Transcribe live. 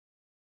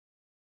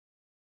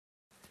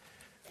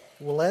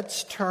Well,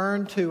 let's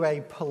turn to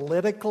a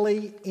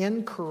politically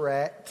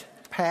incorrect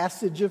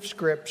passage of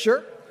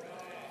Scripture.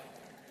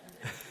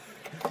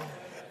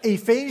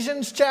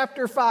 Ephesians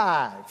chapter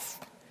 5.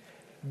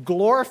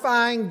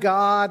 Glorifying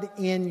God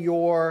in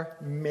your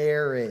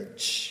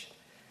marriage.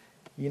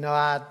 You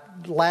know,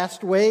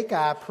 last week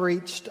I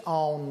preached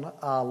on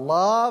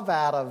love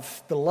out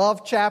of the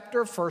love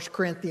chapter, 1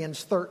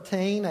 Corinthians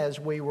 13, as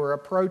we were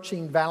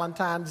approaching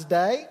Valentine's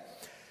Day.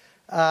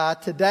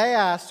 Today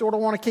I sort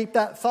of want to keep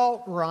that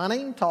thought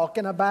running,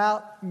 talking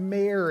about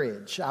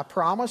marriage. I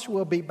promise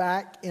we'll be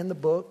back in the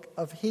book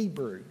of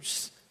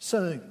Hebrews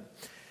soon.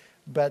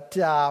 But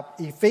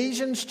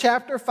Ephesians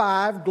chapter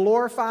 5,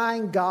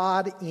 glorifying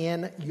God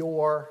in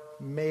your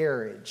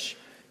marriage.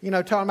 You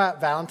know, talking about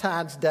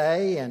Valentine's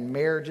Day and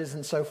marriages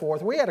and so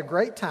forth. We had a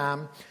great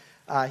time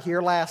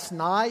here last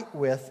night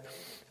with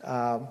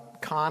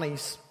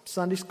Connie's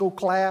Sunday school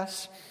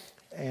class.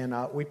 And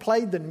we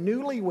played the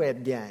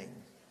newlywed game.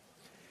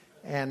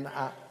 And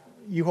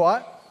you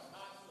what?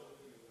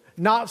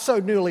 Not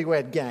so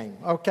newlywed game.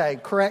 Okay,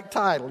 correct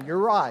title. You're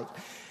right.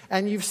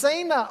 And you've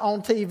seen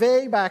on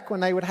TV back when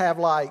they would have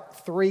like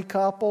 3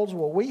 couples.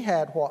 Well, we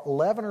had,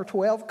 11 or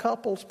 12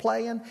 couples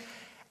playing.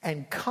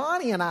 And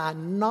Connie and I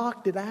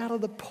knocked it out of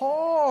the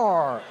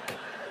park.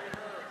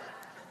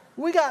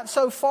 We got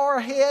so far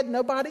ahead,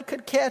 nobody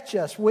could catch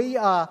us. We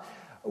had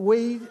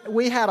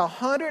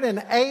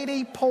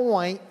 180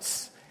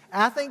 points.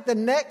 I think the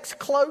next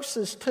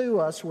closest to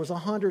us was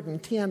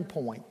 110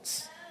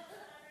 points.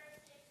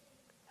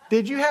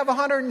 Did you have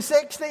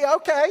 160?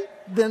 Okay,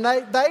 then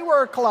they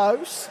were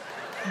close.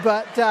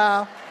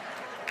 But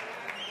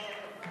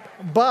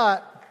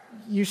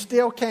you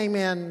still came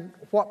in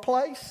what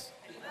place?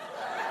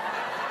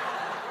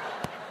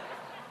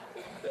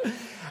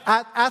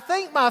 I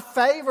think my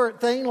favorite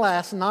thing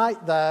last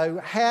night,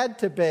 though, had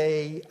to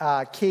be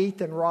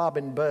Keith and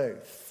Robin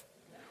Booth.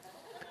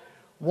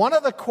 One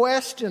of the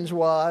questions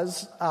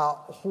was,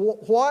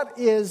 what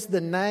is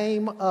the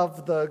name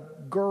of the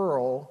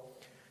girl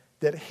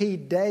that he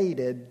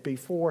dated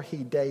before he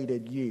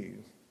dated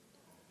you?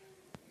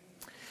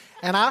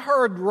 And I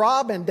heard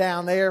Robin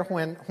down there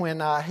when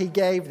he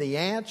gave the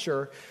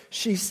answer.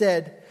 She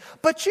said,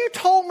 "But you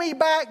told me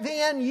back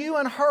then you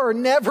and her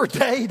never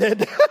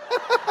dated."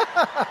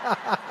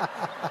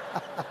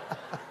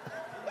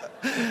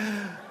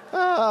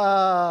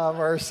 Oh,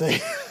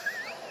 mercy.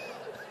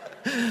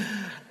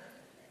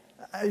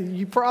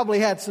 You probably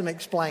had some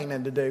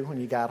explaining to do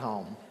when you got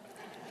home.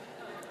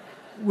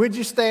 Would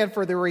you stand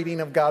for the reading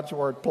of God's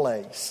Word,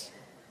 please?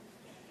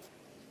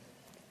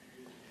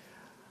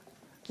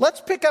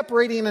 Let's pick up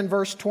reading in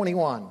verse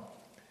 21.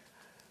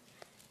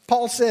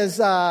 Paul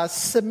says,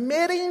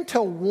 submitting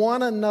to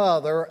one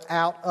another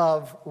out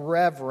of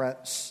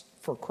reverence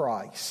for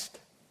Christ.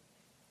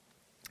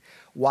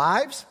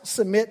 Wives,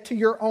 submit to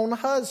your own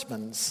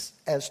husbands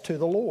as to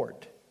the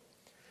Lord.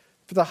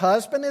 For the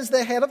husband is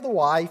the head of the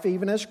wife,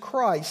 even as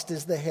Christ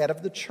is the head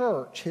of the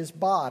church, his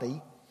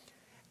body,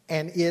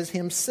 and is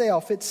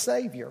himself its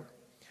Savior.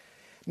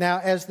 Now,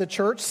 as the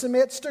church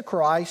submits to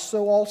Christ,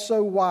 so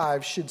also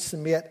wives should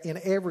submit in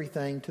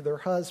everything to their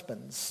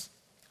husbands.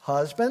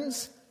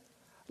 Husbands,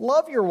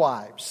 love your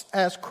wives,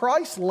 as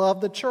Christ loved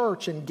the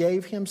church and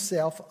gave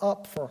himself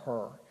up for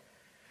her,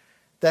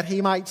 that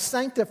he might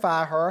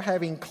sanctify her,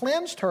 having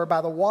cleansed her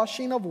by the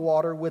washing of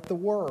water with the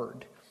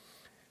word,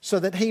 so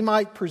that he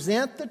might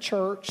present the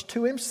church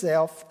to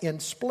himself in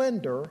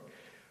splendor,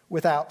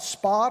 without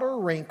spot or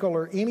wrinkle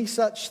or any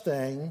such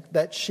thing,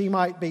 that she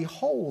might be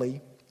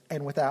holy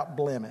and without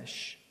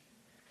blemish.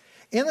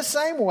 In the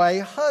same way,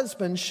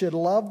 husbands should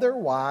love their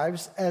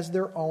wives as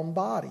their own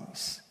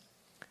bodies.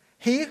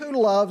 He who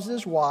loves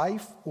his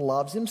wife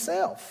loves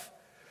himself.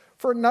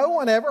 For no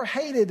one ever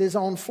hated his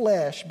own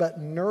flesh,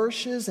 but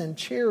nourishes and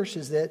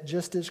cherishes it,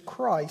 just as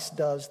Christ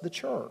does the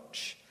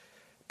church,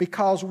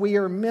 because we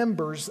are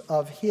members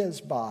of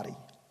his body.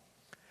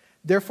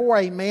 Therefore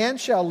a man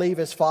shall leave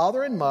his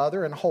father and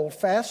mother and hold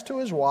fast to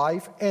his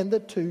wife, and the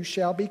two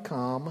shall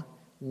become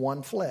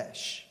one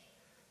flesh.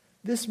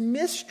 This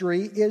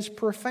mystery is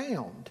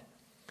profound,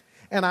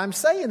 and I'm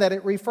saying that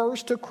it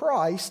refers to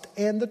Christ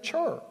and the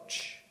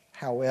church.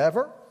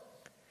 However,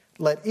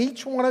 let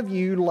each one of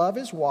you love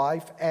his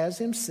wife as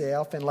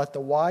himself, and let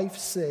the wife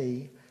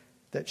see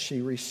that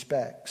she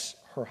respects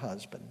her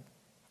husband.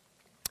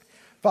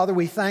 Father,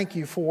 we thank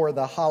you for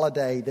the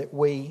holiday that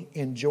we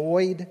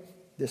enjoyed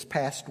this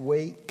past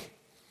week.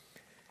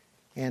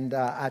 And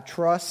I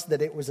trust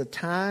that it was a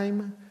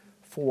time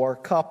for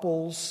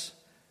couples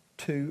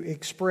to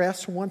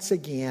express once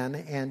again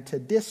and to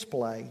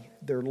display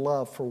their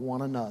love for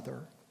one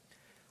another.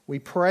 We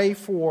pray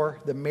for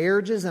the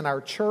marriages in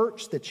our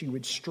church, that you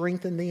would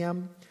strengthen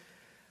them.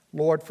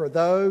 Lord, for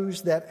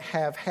those that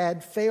have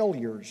had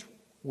failures,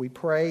 we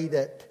pray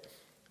that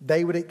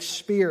they would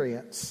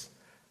experience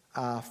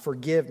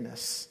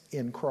forgiveness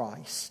in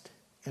Christ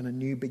and a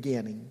new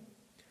beginning.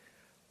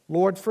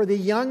 Lord, for the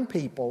young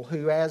people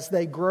who, as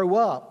they grow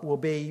up, will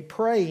be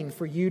praying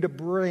for you to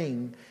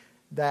bring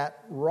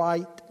that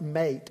right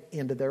mate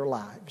into their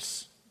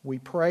lives. We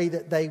pray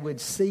that they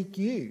would seek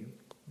you,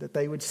 that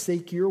they would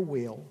seek your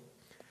will.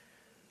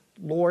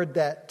 Lord,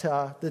 that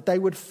they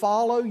would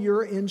follow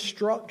your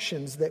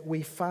instructions that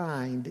we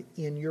find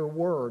in your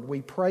word.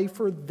 We pray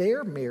for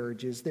their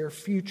marriages, their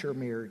future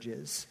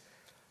marriages,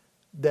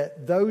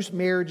 that those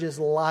marriages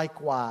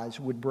likewise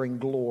would bring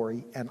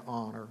glory and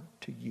honor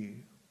to you.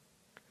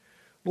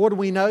 Lord,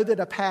 we know that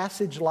a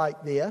passage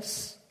like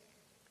this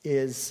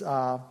is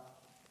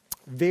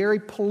very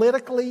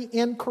politically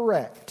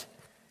incorrect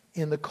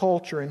in the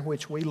culture in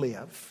which we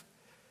live.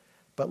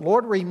 But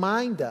Lord,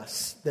 remind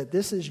us that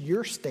this is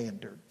your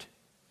standard.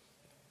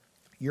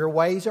 Your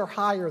ways are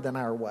higher than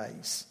our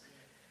ways.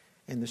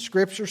 And the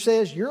Scripture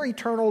says you're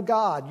eternal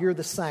God. You're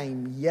the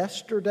same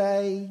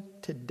yesterday,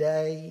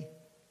 today,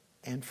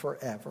 and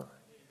forever.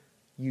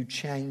 You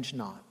change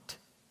not.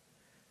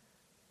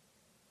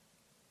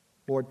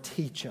 Lord,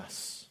 teach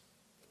us,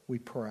 we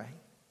pray.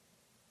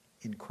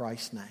 In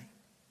Christ's name,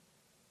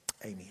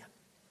 amen.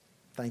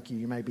 Thank you.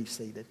 You may be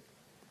seated.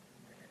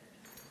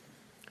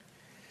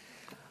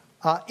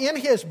 In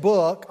his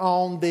book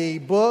on the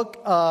book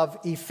of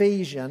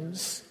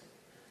Ephesians,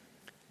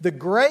 the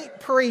great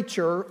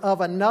preacher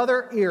of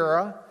another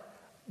era,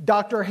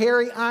 Dr.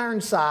 Harry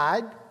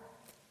Ironside,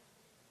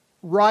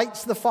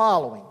 writes the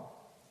following.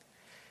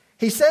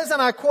 He says,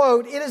 and I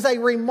quote, "It is a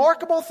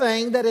remarkable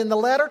thing that in the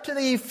letter to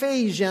the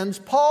Ephesians,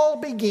 Paul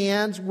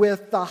begins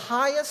with the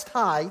highest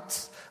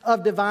heights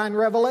of divine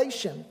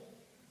revelation.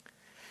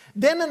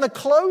 Then in the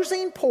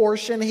closing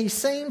portion, he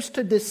seems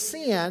to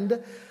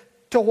descend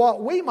to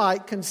what we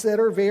might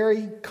consider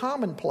very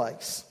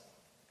commonplace.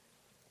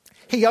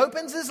 He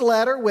opens his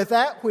letter with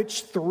that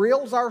which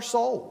thrills our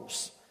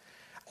souls,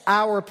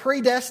 our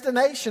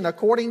predestination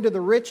according to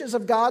the riches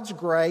of God's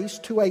grace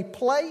to a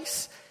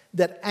place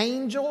that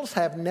angels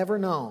have never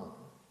known.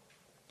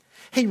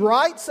 He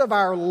writes of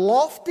our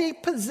lofty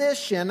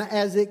position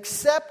as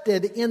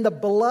accepted in the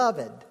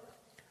beloved,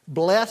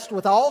 blessed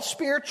with all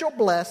spiritual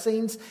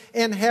blessings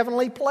in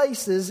heavenly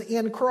places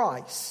in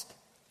Christ.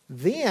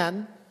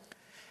 Then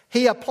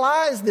he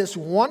applies this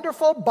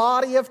wonderful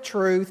body of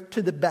truth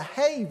to the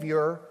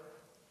behavior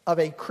of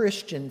a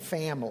Christian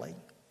family.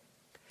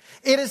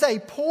 It is a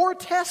poor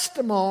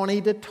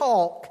testimony to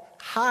talk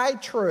high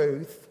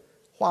truth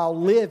while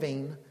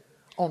living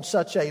on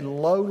such a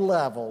low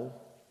level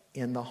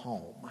in the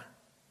home."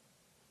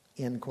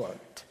 End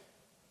quote.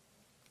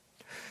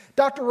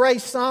 Dr. Ray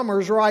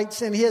Summers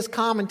writes in his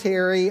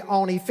commentary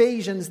on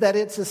Ephesians that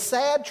it's a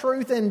sad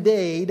truth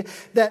indeed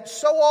that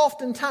so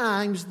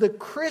oftentimes the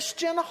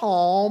Christian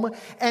home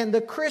and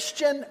the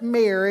Christian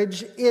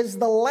marriage is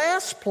the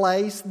last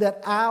place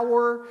that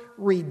our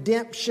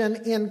redemption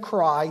in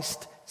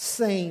Christ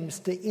seems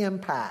to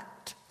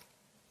impact.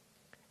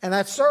 And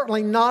that's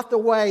certainly not the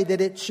way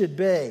that it should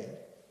be.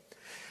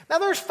 Now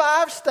there's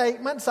 5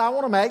 statements I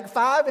want to make,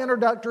 5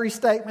 introductory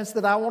statements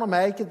that I want to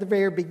make at the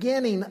very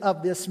beginning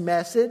of this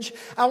message.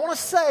 I want to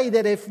say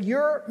that if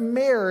your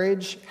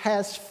marriage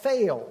has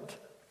failed,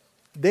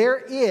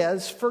 there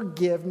is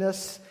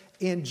forgiveness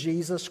in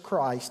Jesus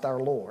Christ our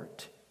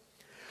Lord.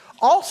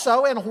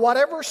 Also, in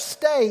whatever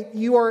state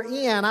you are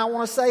in, I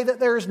want to say that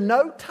there's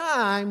no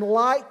time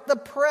like the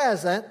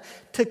present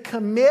to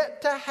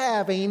commit to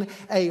having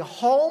a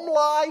home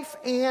life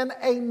and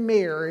a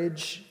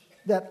marriage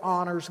that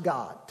honors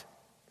God.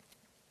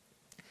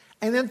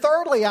 And then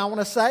thirdly, I want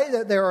to say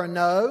that there are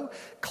no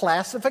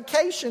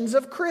classifications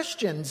of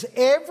Christians.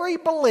 Every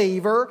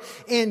believer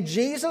in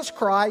Jesus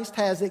Christ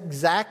has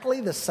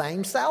exactly the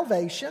same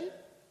salvation,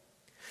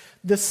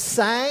 the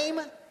same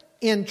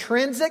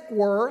intrinsic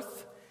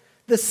worth,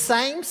 the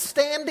same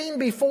standing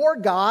before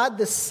God,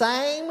 the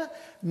same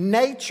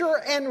nature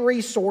and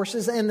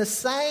resources, and the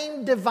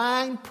same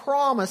divine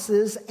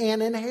promises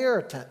and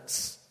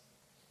inheritance.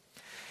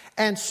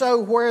 And so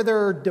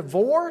whether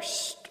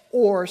divorced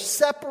or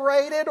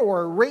separated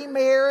or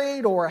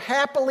remarried or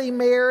happily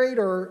married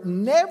or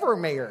never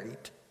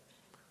married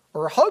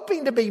or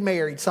hoping to be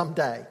married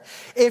someday,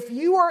 if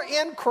you are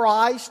in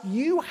Christ,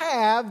 you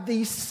have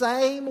the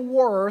same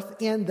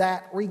worth in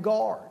that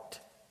regard.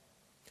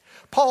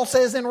 Paul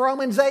says in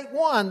Romans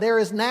 8:1, "There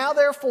is now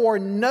therefore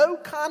no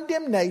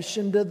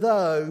condemnation to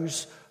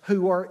those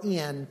who are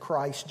in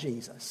Christ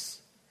Jesus."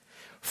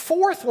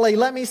 Fourthly,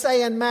 let me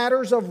say in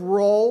matters of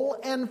role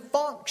and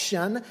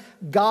function,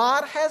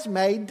 God has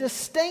made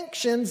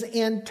distinctions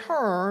in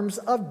terms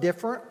of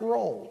different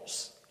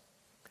roles.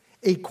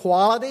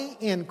 Equality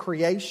in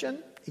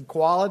creation,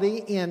 equality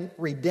in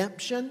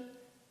redemption,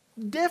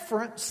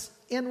 difference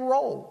in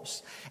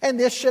roles. And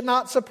this should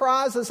not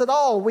surprise us at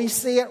all. We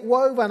see it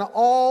woven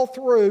all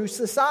through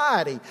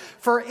society.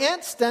 For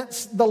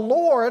instance, the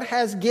Lord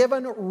has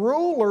given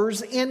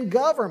rulers in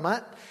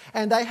government,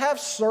 and they have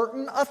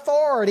certain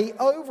authority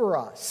over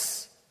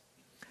us.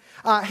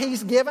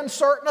 He's given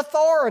certain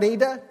authority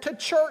to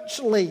church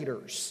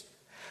leaders.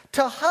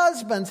 To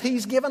husbands,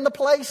 He's given the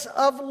place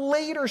of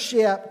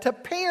leadership. To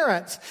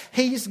parents,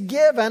 He's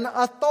given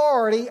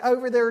authority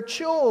over their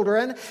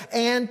children.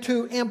 And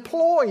to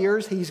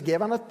employers, He's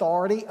given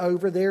authority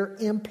over their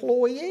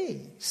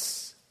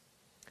employees.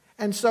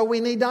 And so we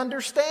need to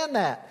understand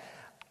that.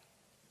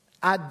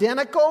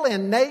 Identical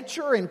in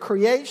nature and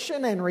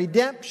creation and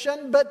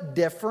redemption, but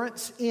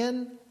difference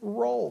in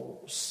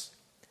roles.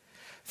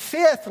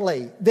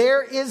 Fifthly,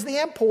 there is the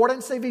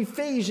importance of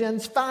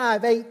Ephesians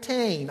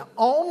 5:18.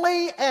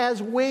 Only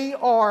as we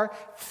are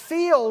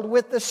filled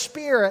with the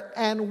Spirit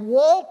and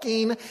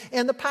walking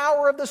in the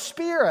power of the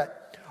Spirit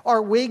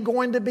are we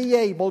going to be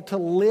able to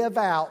live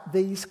out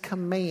these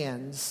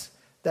commands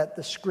that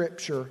the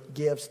Scripture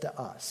gives to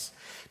us.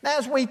 Now,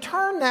 as we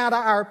turn now to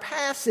our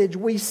passage,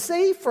 we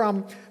see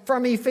from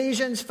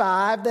Ephesians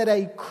 5 that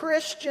a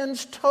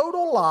Christian's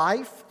total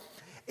life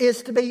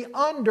is to be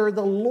under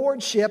the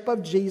lordship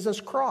of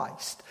Jesus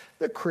Christ.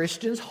 The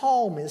Christian's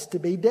home is to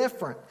be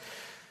different.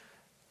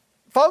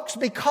 Folks,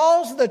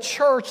 because the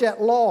church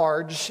at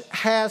large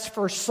has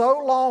for so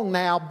long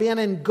now been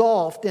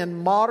engulfed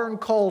in modern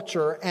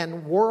culture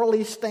and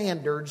worldly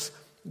standards,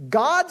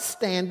 God's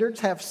standards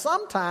have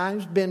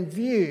sometimes been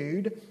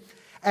viewed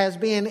as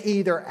being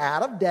either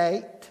out of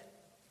date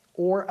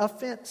or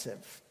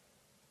offensive.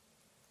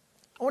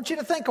 I want you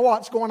to think of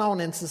what's going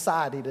on in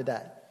society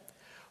today.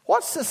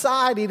 What's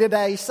society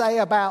today say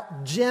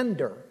about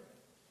gender?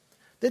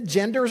 That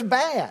gender is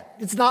bad.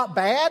 It's not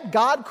bad.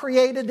 God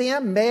created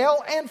them,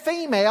 male and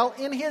female,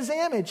 in His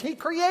image. He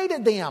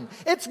created them.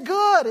 It's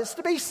good. It's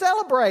to be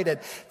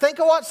celebrated. Think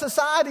of what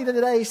society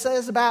today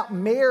says about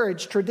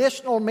marriage,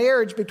 traditional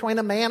marriage between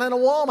a man and a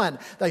woman.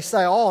 They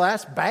say, oh,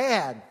 that's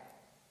bad.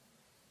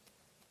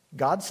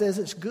 God says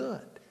it's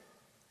good.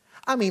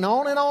 I mean,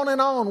 on and on and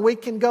on we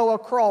can go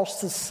across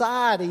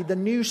society, the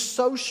new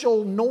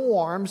social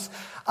norms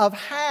of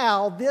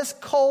how this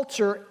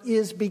culture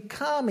is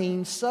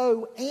becoming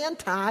so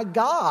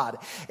anti-God.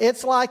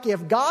 It's like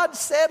if God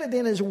said it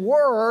in His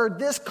Word,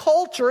 this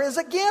culture is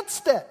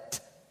against it.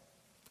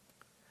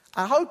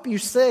 I hope you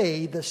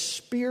see the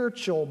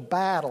spiritual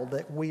battle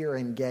that we are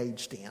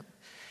engaged in.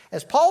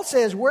 As Paul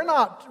says, we're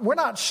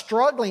not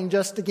struggling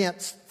just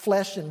against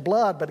flesh and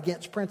blood, but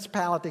against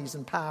principalities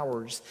and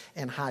powers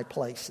and high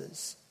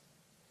places.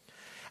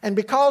 And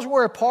because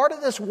we're a part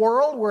of this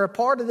world, we're a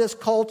part of this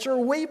culture,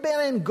 we've been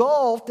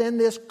engulfed in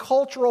this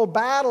cultural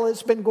battle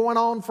that's been going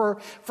on for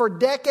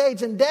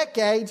decades and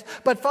decades.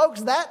 But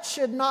folks, that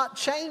should not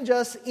change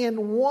us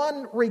in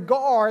one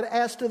regard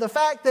as to the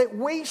fact that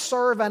we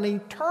serve an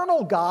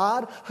eternal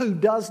God who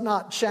does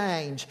not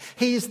change.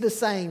 He's the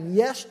same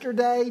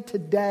yesterday,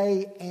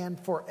 today, and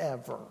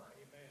forever.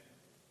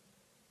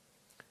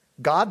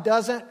 God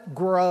doesn't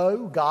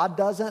grow. God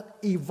doesn't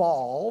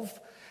evolve.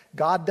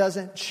 God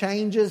doesn't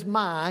change His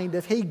mind.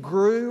 If He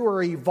grew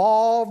or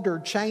evolved or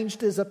changed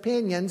His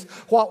opinions,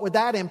 what would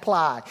that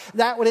imply?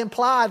 That would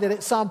imply that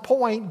at some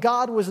point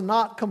God was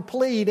not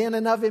complete in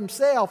and of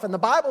Himself. And the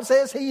Bible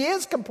says He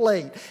is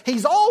complete.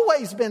 He's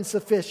always been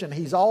sufficient.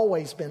 He's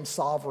always been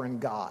sovereign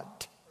God.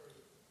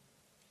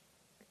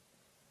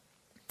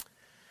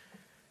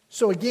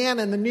 So again,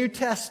 in the New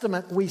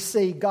Testament, we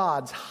see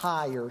God's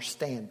higher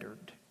standard.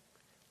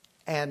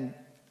 And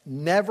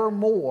never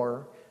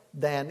more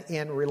than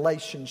in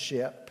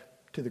relationship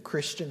to the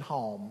Christian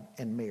home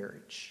and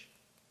marriage.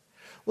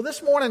 Well,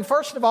 this morning,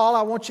 first of all,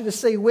 I want you to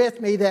see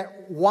with me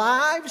that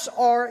wives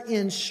are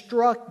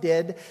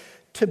instructed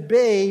to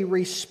be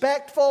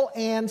respectful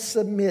and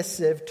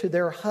submissive to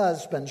their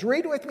husbands.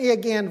 Read with me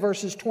again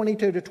verses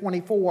 22 to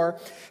 24.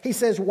 He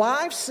says,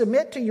 "Wives,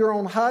 submit to your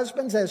own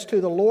husbands as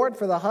to the Lord,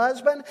 for the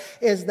husband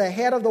is the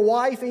head of the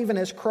wife, even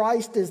as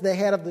Christ is the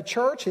head of the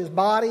church, His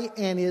body,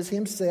 and is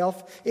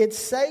Himself its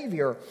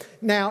Savior.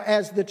 Now,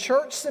 as the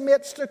church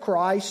submits to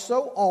Christ,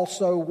 so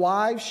also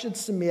wives should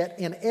submit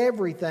in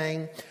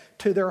everything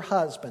to their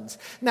husbands."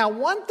 Now,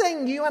 one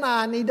thing you and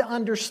I need to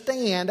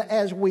understand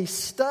as we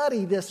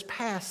study this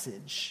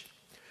passage,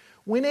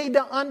 we need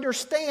to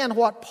understand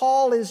what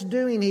Paul is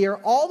doing here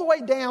all the way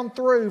down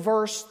through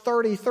verse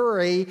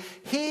 33.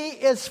 He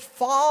is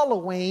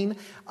following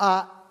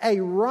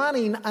a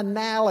running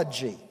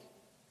analogy.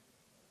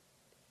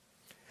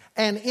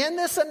 And in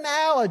this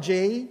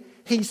analogy,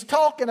 he's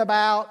talking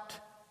about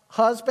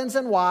husbands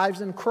and wives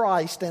in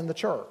Christ and the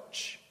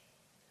church.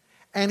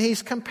 And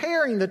he's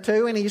comparing the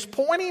two, and he's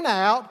pointing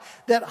out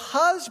that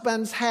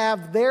husbands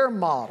have their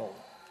model.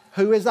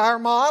 Who is our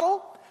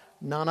model?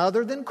 None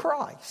other than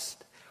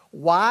Christ.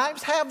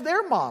 Wives have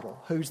their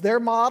model. Who's their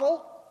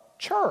model?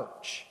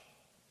 Church.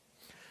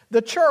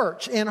 The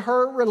church in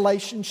her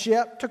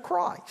relationship to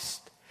Christ.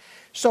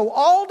 So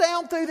all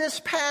down through this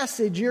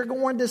passage, you're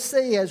going to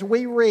see as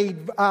we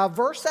read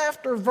verse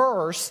after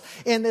verse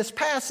in this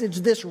passage,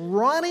 this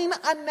running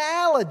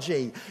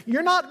analogy.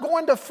 You're not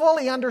going to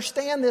fully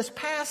understand this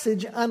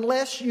passage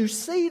unless you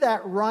see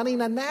that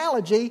running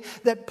analogy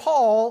that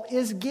Paul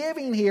is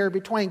giving here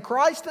between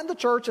Christ and the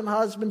church and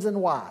husbands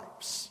and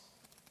wives.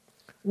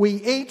 We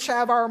each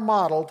have our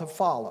model to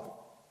follow.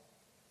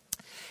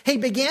 He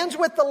begins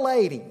with the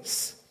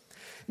ladies.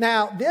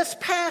 Now, this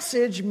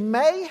passage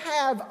may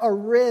have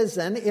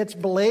arisen, it's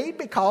believed,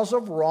 because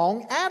of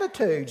wrong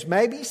attitudes.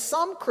 Maybe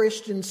some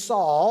Christians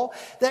saw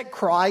that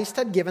Christ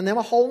had given them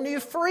a whole new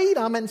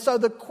freedom, and so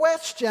the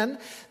question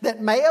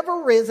that may have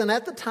arisen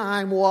at the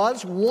time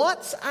was,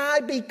 once I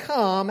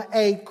become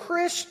a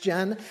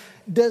Christian,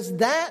 does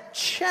that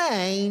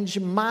change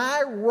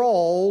my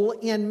role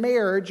in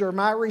marriage or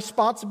my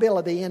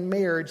responsibility in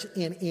marriage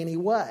in any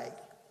way?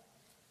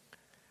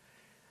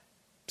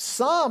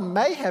 Some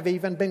may have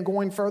even been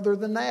going further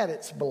than that,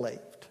 it's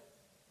believed.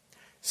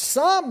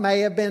 Some may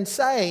have been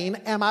saying,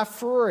 am I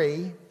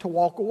free to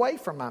walk away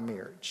from my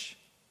marriage?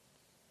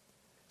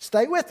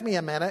 Stay with me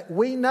a minute.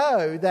 We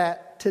know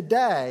that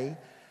today,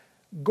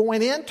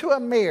 going into a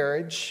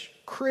marriage,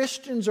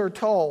 Christians are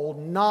told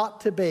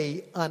not to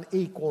be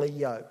unequally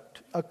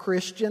yoked. A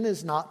Christian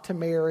is not to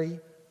marry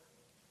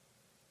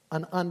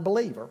an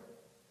unbeliever.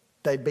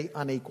 They'd be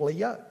unequally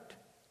yoked.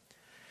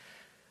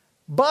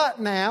 But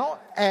now,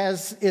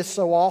 as is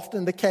so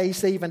often the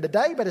case even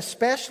today, but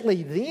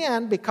especially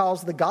then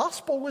because the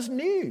gospel was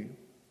new,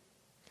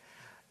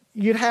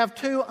 you'd have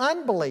two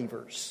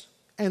unbelievers.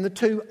 And the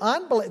two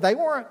unbelievers,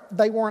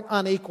 they weren't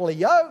unequally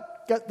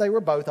yoked, they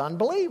were both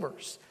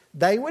unbelievers.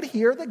 They would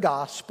hear the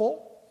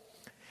gospel,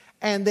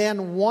 and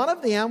then one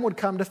of them would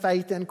come to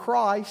faith in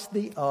Christ,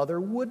 the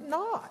other would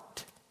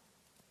not.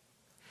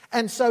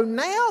 And so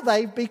now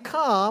they've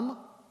become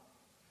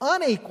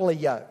unequally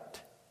yoked.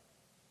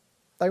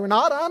 They were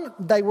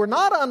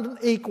not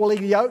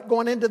unequally yoked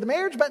going into the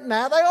marriage, but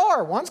now they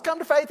are. One's come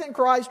to faith in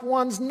Christ,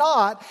 one's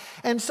not.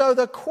 And so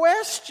the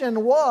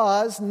question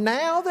was,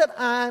 now that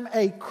I'm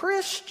a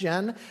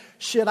Christian,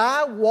 should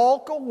I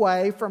walk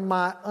away from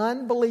my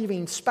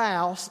unbelieving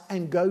spouse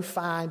and go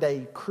find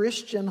a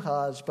Christian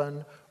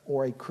husband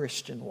or a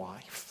Christian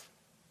wife?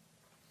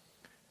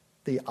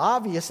 The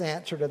obvious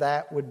answer to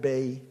that would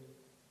be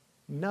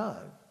no.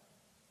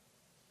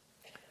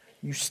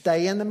 You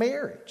stay in the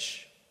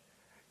marriage.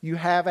 You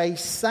have a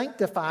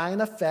sanctifying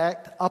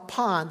effect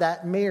upon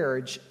that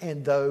marriage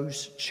and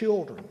those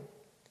children.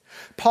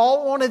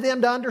 Paul wanted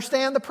them to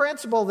understand the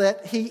principle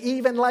that he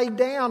even laid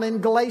down in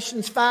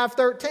Galatians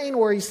 5:13,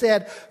 where he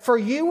said, "For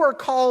you were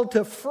called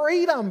to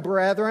freedom,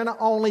 brethren,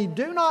 only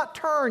do not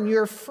turn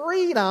your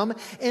freedom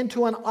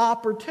into an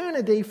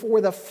opportunity for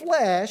the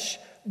flesh,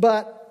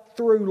 but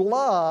through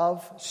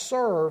love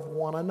serve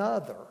one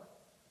another."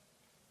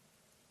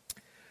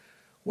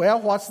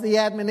 Well, what's the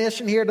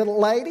admonition here to the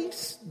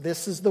ladies?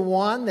 This is the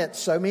one that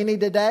so many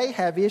today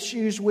have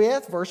issues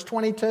with. Verse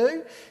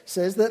 22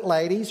 says that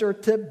ladies are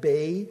to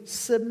be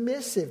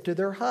submissive to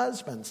their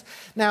husbands.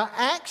 Now,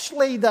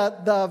 actually,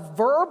 the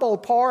verbal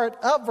part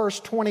of verse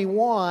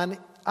 22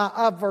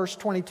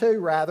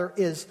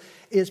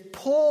 is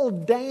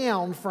pulled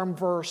down from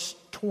verse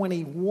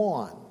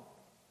 21.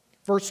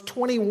 Verse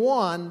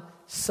 21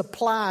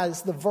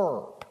 supplies the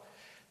verb.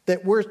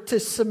 That we're to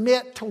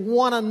submit to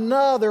one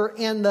another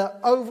in the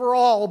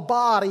overall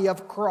body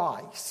of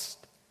Christ.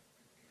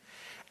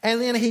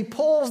 And then he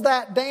pulls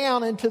that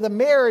down into the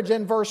marriage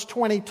in verse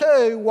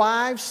 22,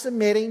 wives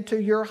submitting to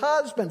your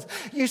husbands.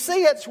 You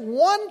see, it's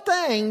one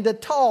thing to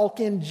talk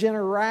in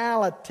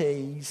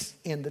generalities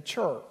in the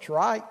church,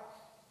 right?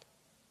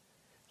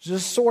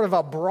 Just sort of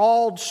a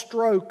broad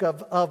stroke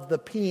of the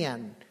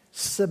pen.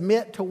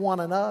 Submit to one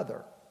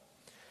another.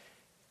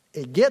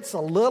 It gets a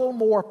little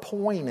more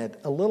pointed,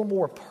 a little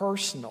more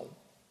personal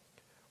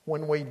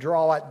when we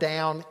draw it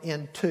down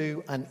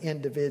into an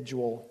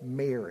individual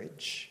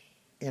marriage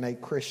in a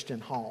Christian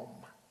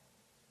home.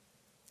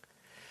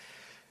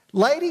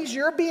 Ladies,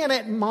 you're being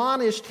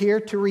admonished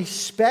here to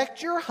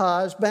respect your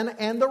husband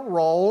and the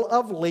role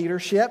of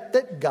leadership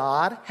that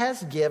God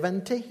has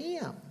given to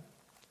him.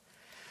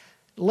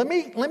 Let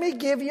me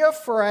give you a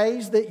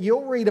phrase that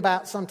you'll read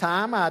about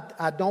sometime.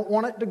 I don't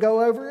want it to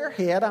go over your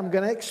head. I'm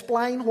going to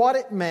explain what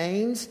it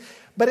means.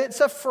 But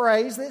it's a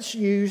phrase that's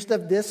used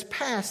of this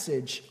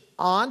passage.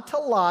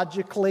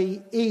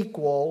 Ontologically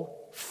equal,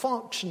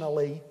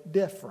 functionally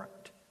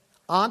different.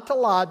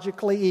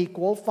 Ontologically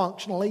equal,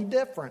 functionally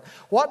different.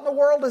 What in the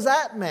world does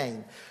that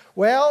mean?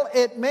 Well,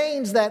 it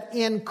means that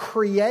in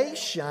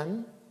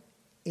creation,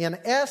 in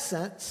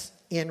essence,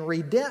 in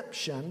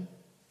redemption,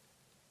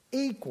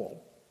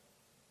 equal.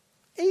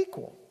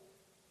 Equal.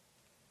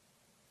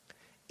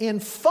 In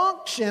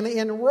function,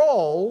 in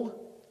role,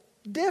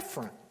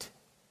 different.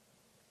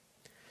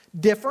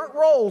 Different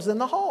roles in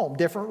the home,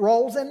 different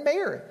roles in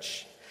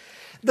marriage.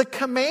 The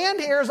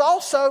command here is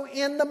also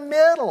in the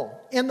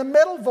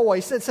middle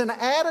voice. It's an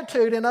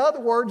attitude, in other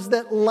words,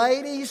 that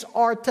ladies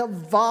are to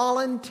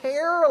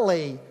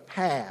voluntarily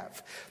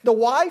have. The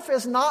wife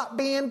is not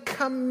being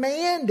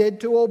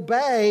commanded to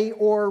obey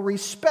or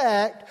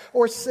respect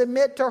or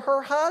submit to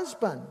her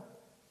husband.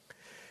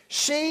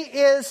 She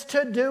is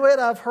to do it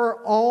of her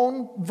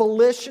own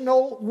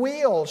volitional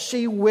will.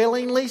 She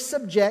willingly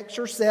subjects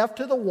herself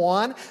to the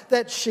one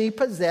that she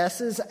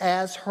possesses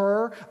as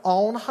her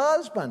own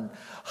husband.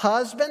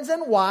 Husbands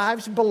and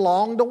wives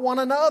belong to one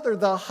another.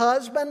 The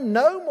husband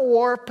no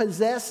more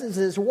possesses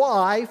his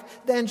wife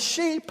than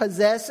she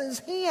possesses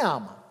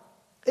him.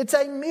 It's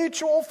a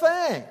mutual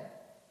thing.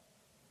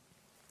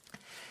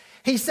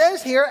 He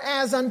says here,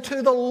 as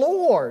unto the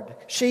Lord,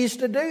 she's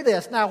to do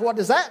this. Now, what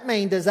does that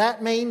mean? Does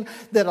that mean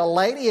that a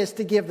lady is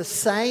to give the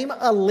same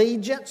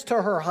allegiance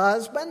to her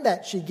husband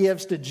that she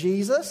gives to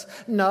Jesus?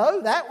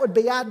 No, that would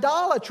be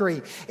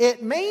idolatry.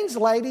 It means,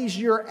 ladies,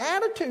 your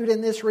attitude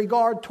in this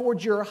regard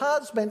towards your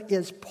husband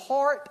is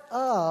part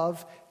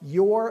of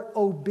your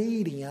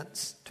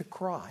obedience to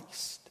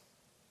Christ.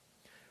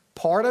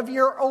 Part of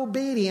your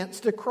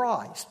obedience to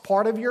Christ,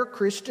 part of your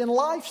Christian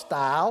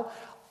lifestyle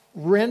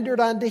rendered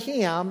unto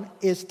Him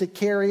is to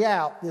carry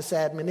out this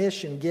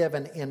admonition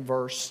given in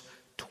verse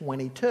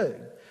 22.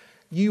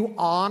 You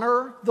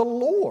honor the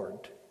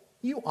Lord.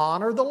 You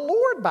honor the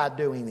Lord by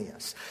doing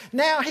this.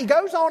 Now, he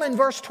goes on in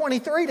verse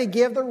 23 to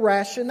give the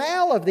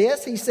rationale of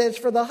this. He says,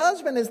 for the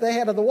husband is the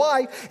head of the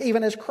wife,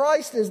 even as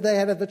Christ is the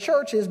head of the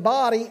church, his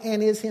body,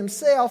 and is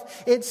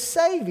himself its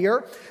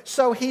Savior.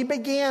 So he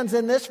begins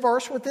in this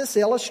verse with this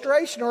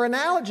illustration or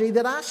analogy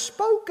that I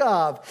spoke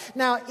of.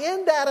 Now,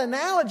 in that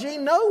analogy,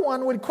 no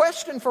one would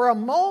question for a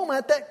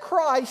moment that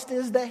Christ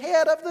is the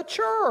head of the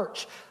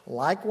church.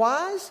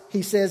 Likewise,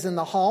 he says in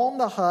the home,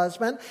 the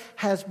husband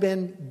has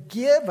been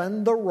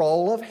given the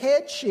role of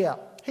headship.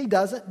 He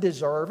doesn't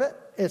deserve it.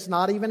 It's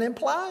not even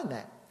implying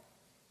that.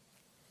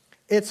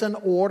 It's an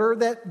order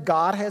that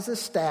God has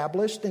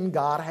established and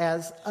God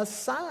has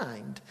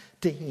assigned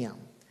to him.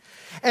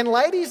 And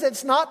ladies,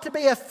 it's not to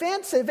be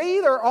offensive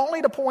either,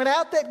 only to point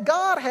out that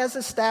God has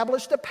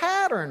established a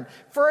pattern.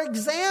 For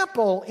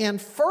example, in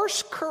 1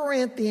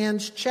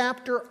 Corinthians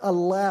chapter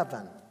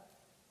 11,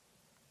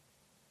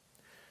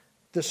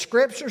 the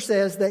Scripture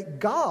says that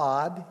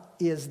God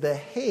is the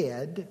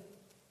head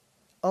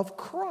of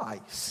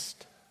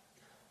Christ.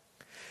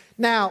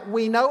 Now,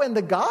 we know in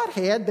the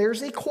Godhead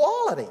there's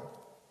equality.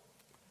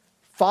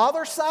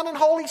 Father, Son, and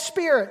Holy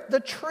Spirit, the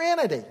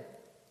Trinity,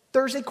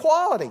 there's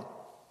equality.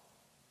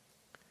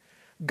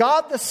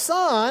 God the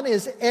Son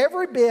is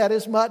every bit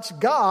as much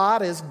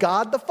God as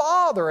God the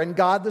Father, and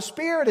God the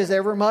Spirit is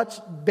every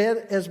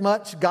bit as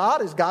much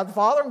God as God the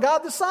Father and God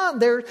the Son.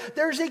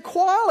 There's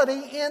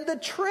equality in the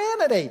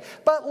Trinity.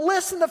 But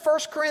listen to 1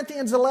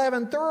 Corinthians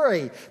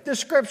 11:3. The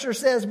Scripture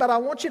says, but I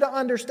want you to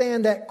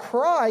understand that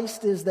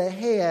Christ is the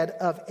head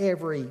of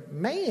every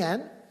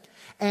man,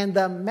 and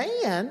the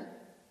man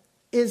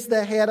is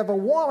the head of a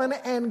woman,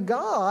 and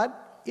God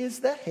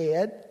is the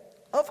head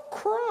of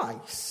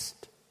Christ.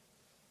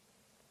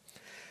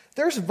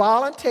 There's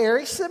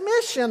voluntary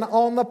submission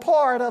on the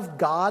part of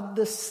God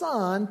the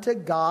Son to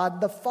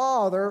God the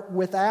Father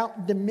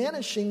without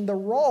diminishing the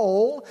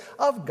role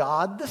of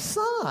God the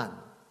Son.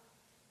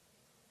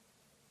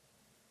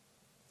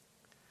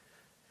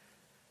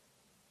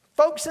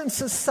 Folks, in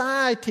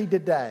society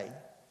today,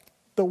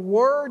 the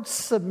word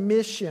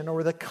submission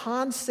or the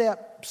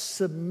concept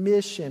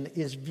submission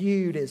is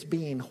viewed as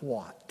being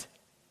what?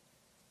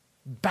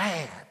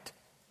 Bad.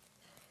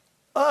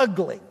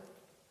 Ugly.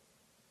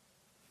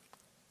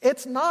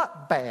 It's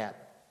not bad.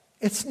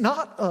 It's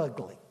not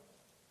ugly.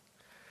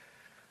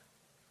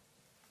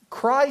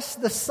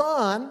 Christ the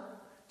Son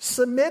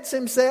submits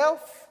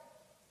himself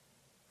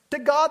to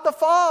God the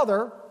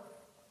Father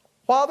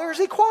while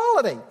there's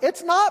equality.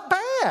 It's not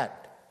bad.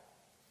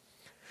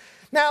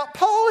 Now,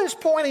 Paul is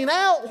pointing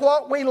out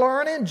what we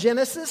learn in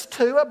Genesis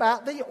 2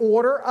 about the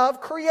order of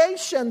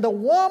creation. The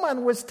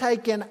woman was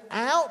taken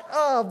out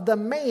of the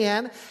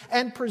man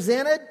and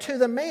presented to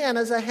the man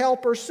as a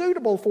helper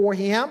suitable for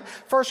him.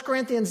 1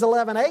 Corinthians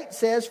 11:8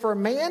 says, for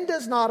man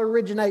does not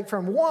originate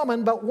from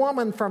woman, but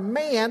woman from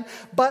man.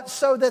 But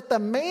so that the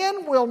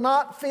man will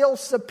not feel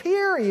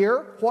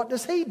superior, what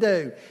does he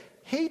do?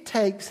 He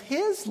takes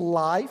his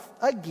life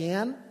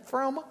again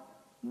from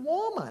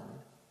woman.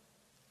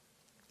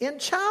 In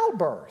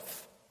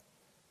childbirth.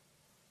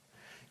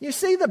 You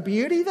see the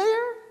beauty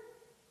there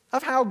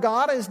of how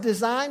God has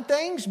designed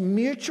things,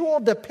 mutual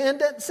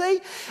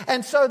dependency.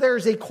 And so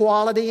there's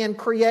equality in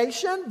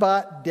creation,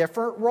 but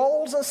different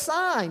roles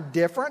assigned,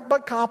 different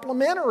but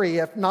complementary.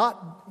 If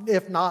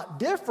not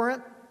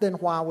different, then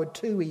why would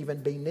two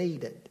even be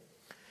needed?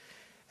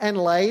 And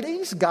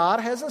ladies, God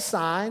has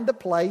assigned the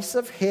place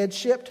of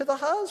headship to the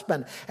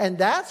husband. And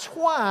that's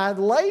why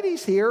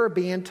ladies here are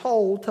being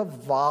told to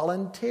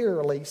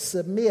voluntarily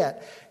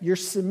submit. You're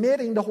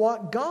submitting to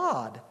what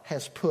God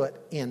has put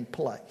in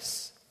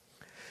place.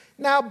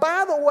 Now,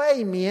 by the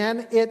way,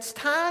 men, it's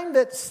time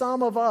that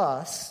some of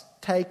us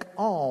take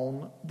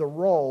on the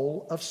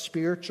role of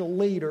spiritual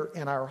leader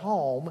in our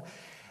home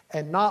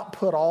and not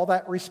put all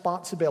that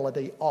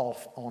responsibility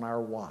off on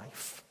our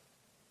wife.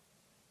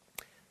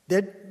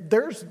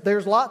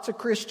 There's lots of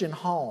Christian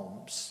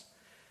homes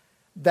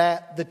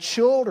that the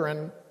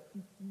children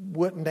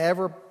wouldn't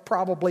ever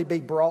probably be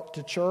brought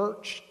to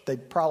church.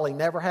 They'd probably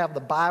never have the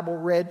Bible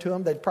read to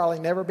them. They'd probably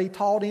never be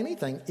taught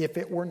anything if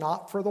it were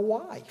not for the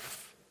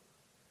wife.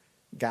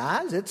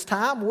 Guys, it's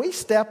time we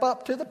step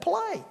up to the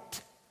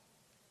plate.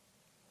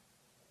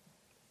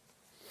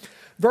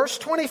 Verse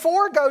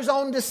 24 goes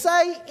on to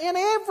say, in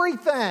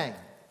everything.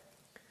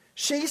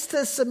 She's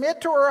to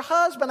submit to her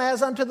husband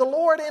as unto the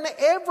Lord in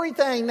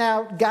everything.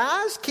 Now,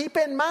 guys, keep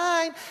in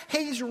mind,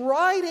 he's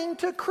writing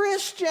to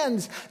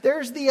Christians.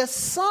 There's the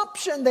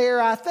assumption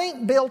there, I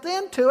think, built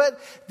into it,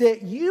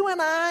 that you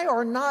and I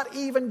are not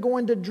even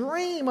going to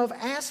dream of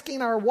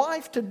asking our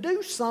wife to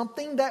do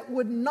something that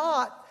would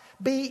not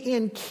be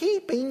in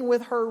keeping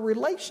with her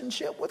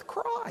relationship with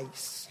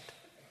Christ.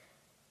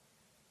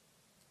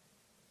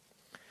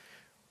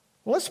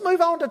 Well, let's move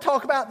on to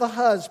talk about the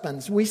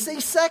husbands. We see,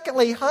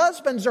 secondly,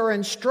 husbands are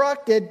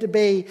instructed to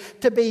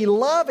be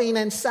loving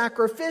and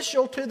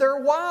sacrificial to their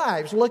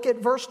wives. Look at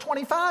verse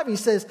 25. He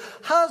says,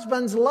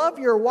 "Husbands, love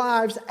your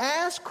wives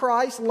as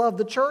Christ loved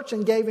the church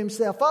and gave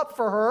himself up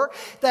for her,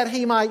 that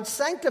he might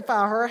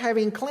sanctify her,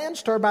 having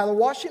cleansed her by the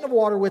washing of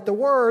water with the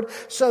word,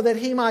 so that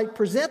he might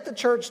present the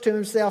church to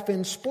himself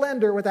in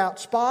splendor,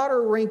 without spot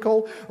or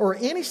wrinkle or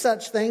any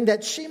such thing,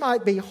 that she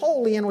might be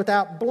holy and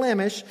without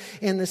blemish.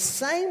 In the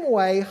same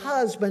way,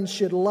 husbands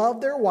should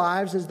love their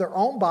wives as their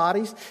own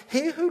bodies.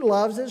 He who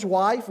loves his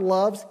wife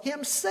loves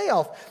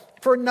himself.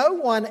 For no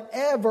one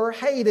ever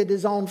hated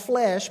his own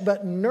flesh,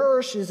 but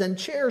nourishes and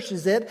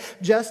cherishes it,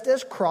 just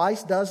as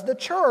Christ does the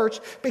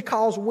church,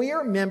 because we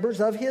are members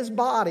of his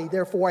body.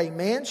 Therefore a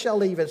man shall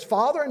leave his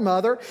father and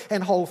mother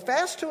and hold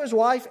fast to his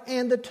wife,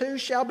 and the two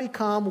shall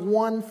become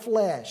one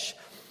flesh."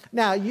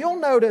 Now, you'll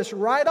notice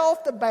right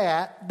off the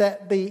bat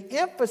that the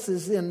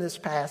emphasis in this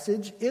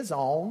passage is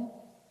on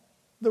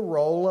the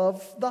role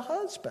of the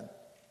husband.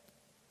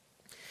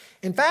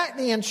 In fact,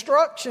 the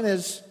instruction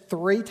is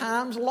 3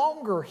 times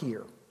longer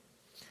here.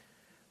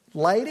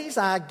 Ladies,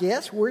 I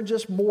guess we're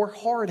just more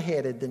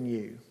hard-headed than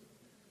you.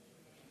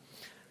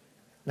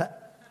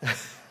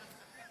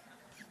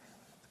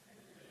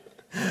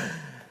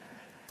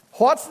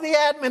 What's the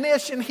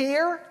admonition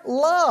here?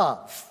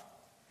 Love.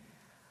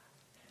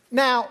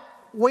 Now,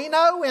 we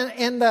know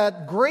in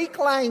the Greek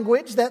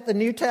language that the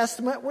New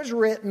Testament was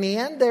written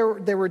in,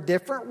 there were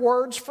different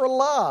words for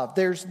love.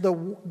 There's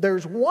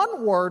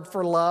one word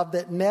for love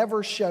that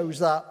never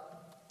shows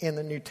up in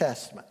the New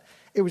Testament.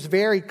 It was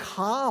very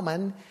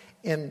common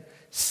in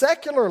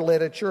secular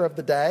literature of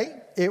the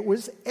day. It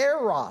was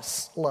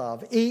eros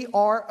love,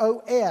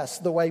 E-R-O-S,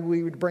 the way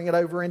we would bring it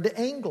over into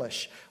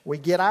English. We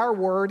get our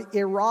word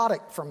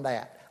erotic from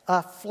that,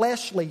 a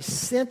fleshly,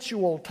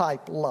 sensual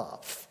type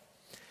love.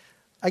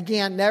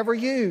 Again, never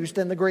used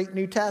in the Greek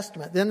New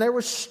Testament. Then there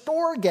was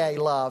storge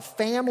love,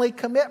 family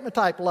commitment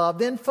type love.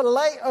 Then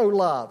phileo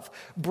love,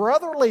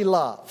 brotherly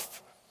love,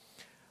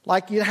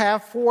 like you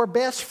have for a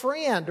best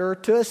friend or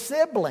to a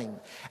sibling.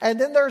 And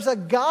then there's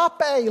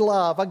agape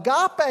love.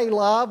 Agape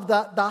love,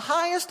 the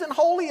highest and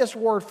holiest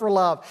word for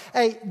love,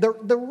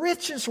 the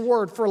richest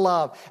word for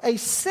love. A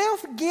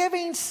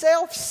self-giving,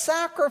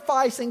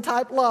 self-sacrificing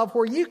type love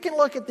where you can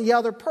look at the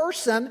other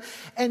person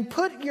and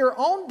put your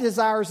own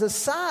desires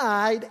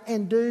aside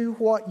and do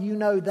what you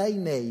know they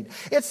need.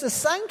 It's the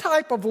same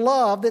type of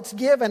love that's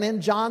given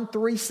in John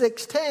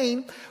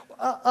 3:16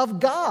 of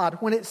God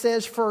when it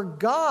says, "For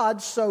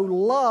God so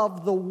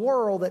loved the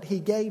world that he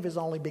gave his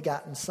only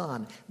begotten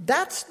Son."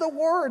 That's the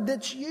word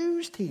that's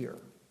used here.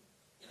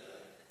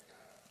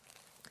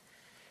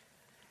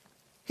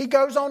 He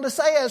goes on to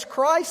say, as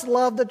Christ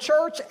loved the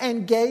church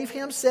and gave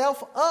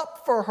himself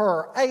up for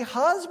her. A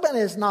husband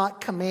is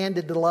not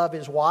commanded to love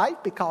his wife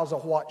because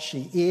of what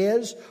she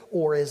is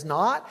or is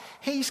not.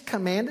 He's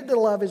commanded to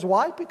love his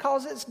wife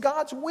because it's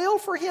God's will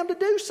for him to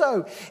do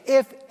so.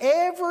 If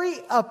every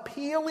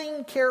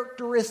appealing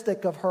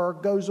characteristic of her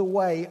goes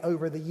away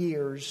over the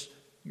years,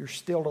 you're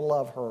still to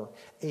love her,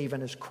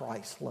 even as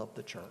Christ loved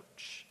the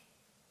church.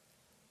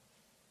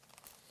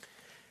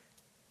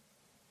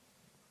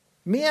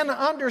 Men,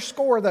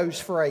 underscore those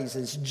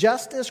phrases,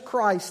 just as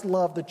Christ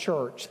loved the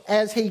church,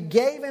 as he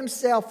gave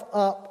himself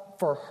up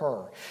for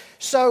her.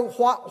 So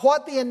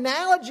what the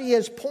analogy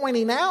is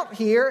pointing out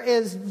here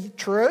is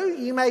true.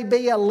 You may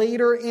be a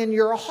leader in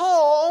your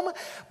home,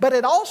 but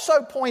it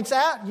also points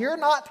out you're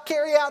not to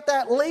carry out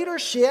that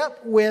leadership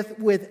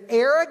with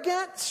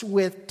arrogance,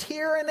 with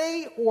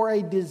tyranny, or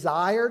a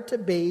desire to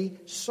be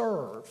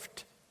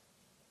served.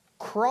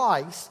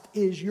 Christ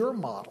is your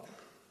model.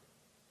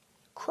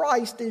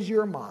 Christ is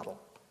your model.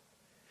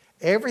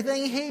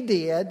 Everything he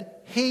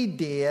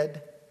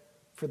did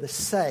for the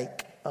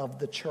sake of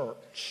the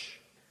church.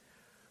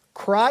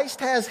 Christ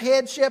has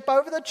headship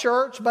over the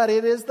church, but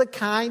it is the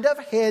kind of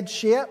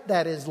headship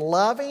that is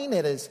loving,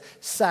 it is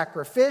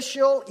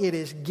sacrificial, it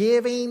is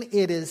giving,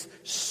 it is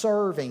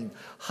serving.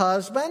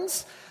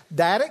 Husbands,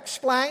 that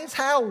explains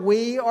how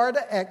we are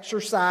to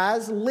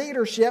exercise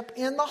leadership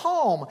in the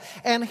home.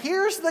 And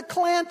here's the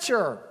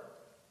clincher.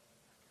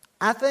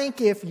 I think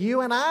if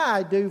you and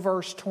I do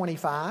verse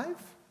 25,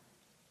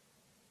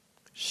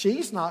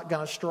 she's not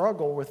going to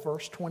struggle with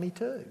verse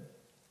 22,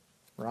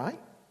 right?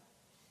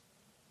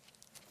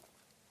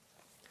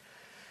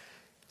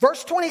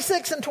 Verse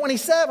 26 and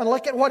 27,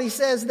 look at what he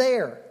says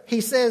there.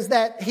 He says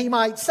that he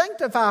might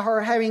sanctify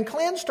her, having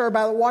cleansed her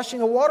by the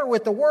washing of water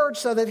with the word,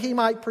 so that he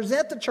might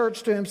present the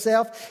church to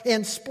himself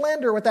in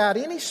splendor, without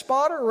any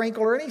spot or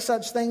wrinkle or any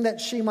such thing,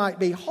 that she might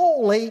be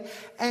holy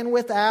and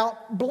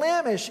without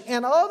blemish.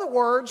 In other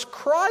words,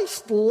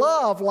 Christ's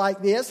love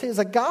like this, his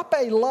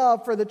agape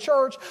love for the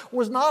church,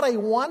 was not a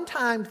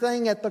one-time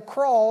thing at the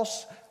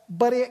cross,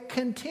 but it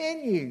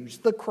continues.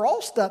 The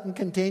cross doesn't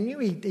continue.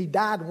 He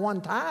died one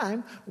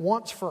time,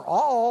 once for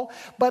all.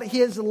 But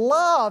his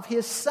love,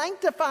 his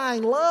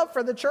sanctifying love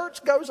for the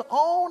church goes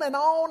on and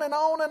on and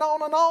on and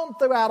on and on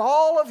throughout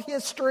all of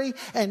history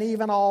and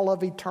even all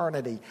of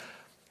eternity.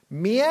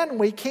 Men,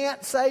 we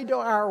can't say to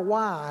our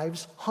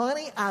wives,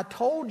 honey, I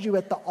told you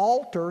at the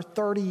altar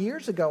 30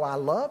 years ago I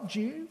loved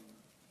you.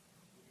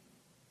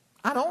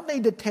 I don't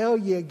need to tell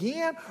you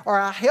again. Or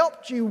I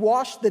helped you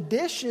wash the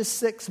dishes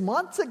 6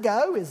 months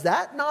ago. Is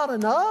that not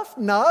enough?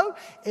 No.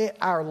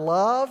 Our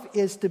love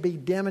is to be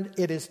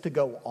it is to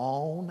go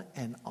on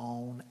and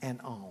on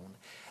and on.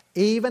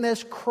 Even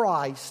as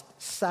Christ's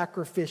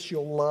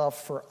sacrificial love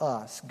for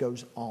us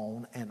goes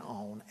on and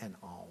on and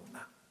on.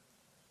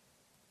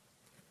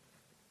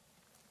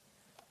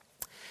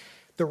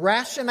 The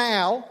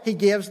rationale, he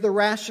gives the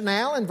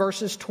rationale in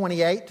verses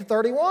 28 to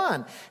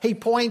 31. He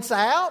points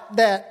out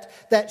that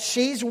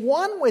she's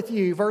one with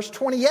you. Verse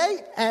 28,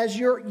 as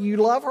you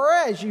love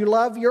her as you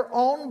love your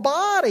own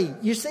body.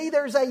 You see,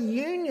 there's a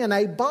union,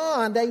 a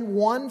bond, a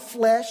one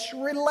flesh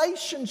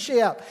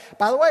relationship.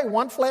 By the way,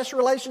 one flesh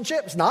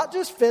relationship is not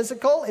just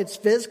physical, it's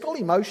physical,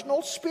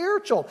 emotional,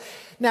 spiritual.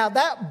 Now,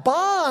 that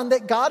bond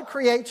that God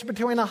creates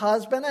between a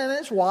husband and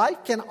his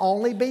wife can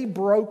only be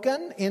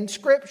broken. In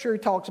Scripture, he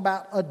talks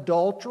about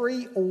adultery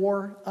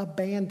or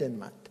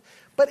abandonment.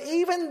 But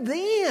even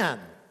then,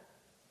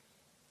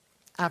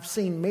 I've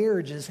seen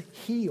marriages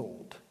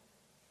healed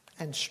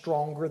and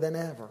stronger than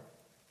ever.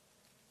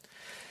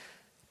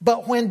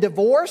 But when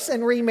divorce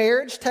and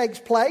remarriage takes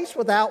place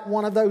without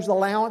one of those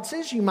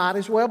allowances, you might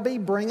as well be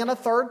bringing a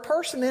third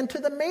person into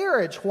the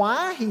marriage.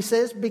 Why? He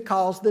says,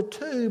 because the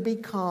two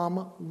become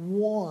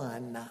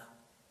one.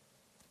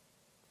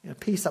 A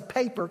piece of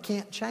paper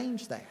can't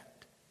change that.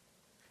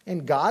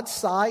 In God's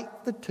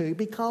sight, the two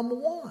become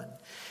one.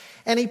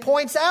 And he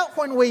points out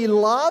when we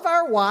love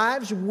our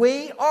wives,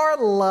 we are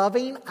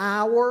loving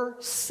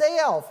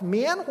ourselves.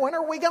 Men, when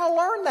are we going to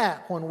learn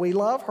that? When we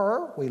love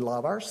her, we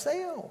love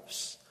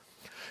ourselves.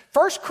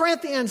 1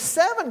 Corinthians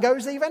 7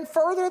 goes even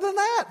further than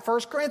that.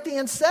 1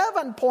 Corinthians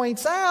 7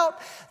 points out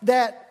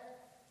that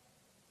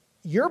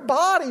your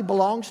body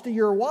belongs to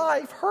your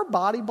wife. Her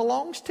body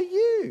belongs to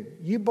you.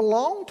 You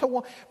belong to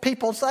one.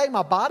 People say,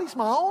 my body's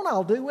my own.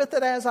 I'll do with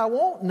it as I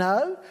want.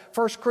 No.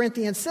 1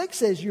 Corinthians 6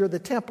 says you're the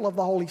temple of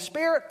the Holy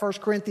Spirit. 1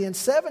 Corinthians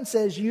 7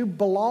 says you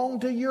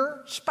belong to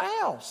your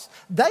spouse.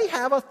 They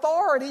have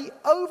authority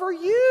over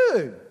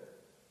you.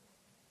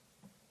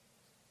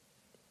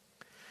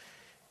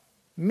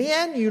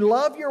 Men, you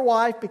love your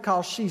wife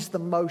because she's the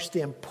most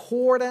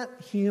important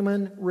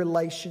human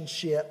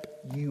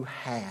relationship you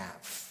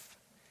have.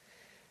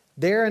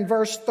 There in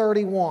verse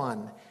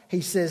 31,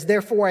 he says,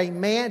 therefore a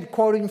man,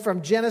 quoting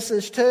from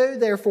Genesis 2,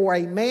 therefore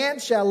a man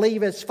shall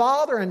leave his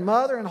father and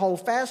mother and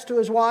hold fast to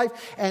his wife,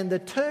 and the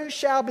two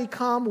shall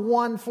become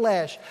one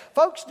flesh.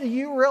 Folks, do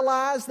you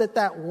realize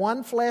that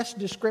one flesh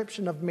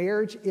description of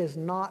marriage is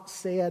not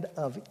said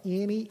of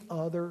any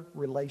other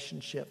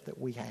relationship that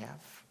we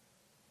have?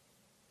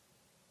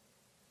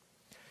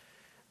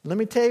 Let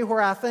me tell you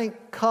where I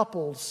think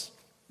couples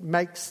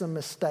make some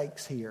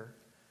mistakes here.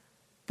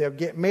 They'll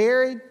get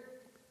married,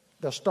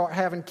 they'll start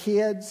having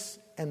kids,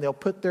 and they'll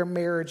put their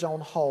marriage on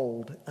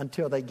hold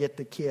until they get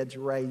the kids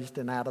raised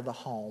and out of the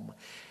home.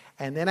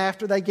 And then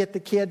after they get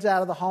the kids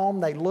out of the home,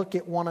 they look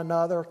at one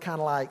another kind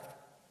of like,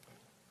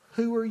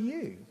 who are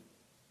you?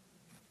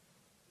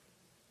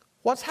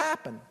 What's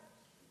happened?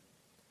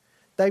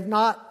 They've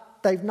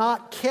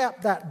not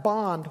kept that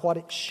bond what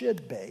it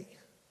should be.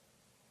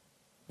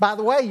 By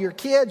the way, your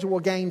kids will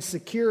gain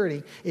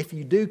security if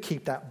you do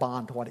keep that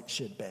bond what it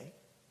should be.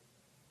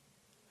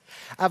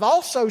 I've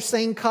also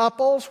seen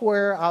couples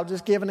where, I'll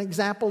just give an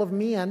example of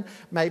men,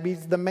 maybe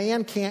the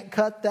man can't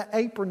cut the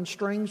apron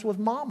strings with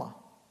mama.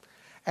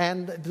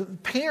 And the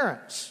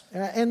parents,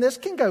 and this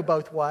can go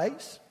both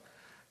ways,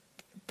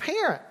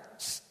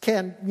 parents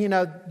can,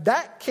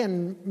 that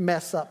can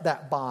mess up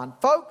that bond.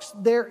 Folks,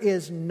 there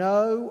is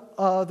no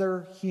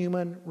other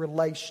human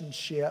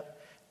relationship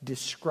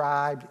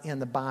described in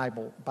the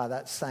Bible by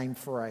that same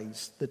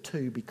phrase, the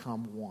two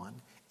become one.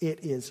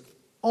 It is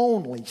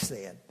only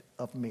said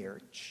of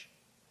marriage.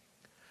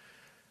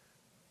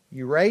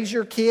 You raise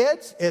your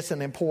kids, it's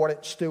an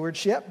important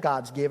stewardship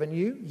God's given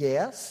you,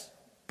 yes,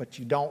 but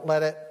you don't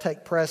let it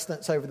take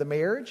precedence over the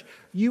marriage.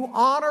 You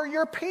honor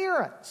your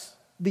parents.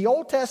 The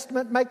Old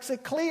Testament makes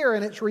it clear,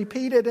 and it's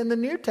repeated in the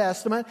New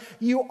Testament.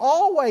 You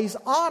always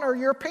honor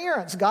your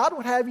parents. God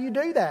would have you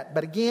do that.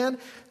 But again,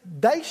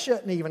 they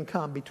shouldn't even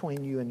come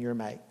between you and your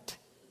mate.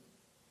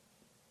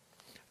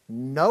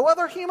 No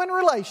other human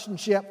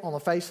relationship on the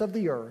face of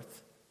the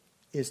earth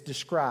is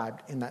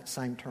described in that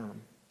same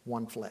term,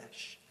 one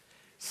flesh.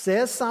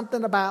 Says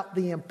something about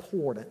the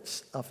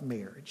importance of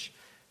marriage.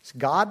 It's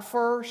God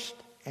first,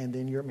 and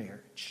then your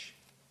marriage.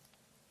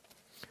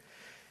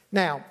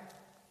 Now,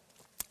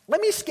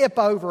 let me skip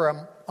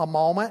over a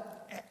moment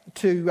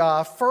to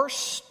 1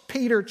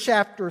 Peter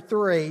chapter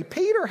 3.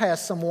 Peter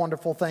has some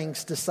wonderful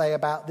things to say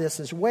about this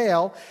as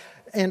well.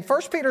 In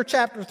 1 Peter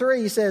chapter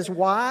 3, he says,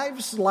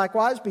 "Wives,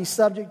 likewise, be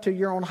subject to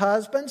your own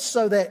husbands,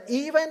 so that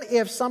even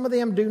if some of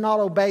them do not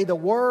obey the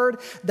word,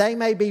 they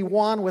may be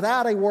won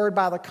without a word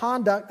by the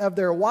conduct of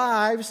their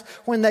wives.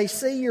 When they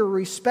see your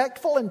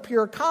respectful and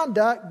pure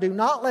conduct, do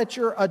not let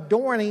your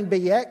adorning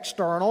be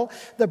external,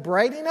 the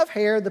braiding of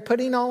hair, the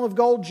putting on of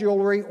gold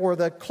jewelry, or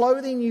the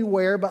clothing you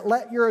wear, but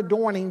let your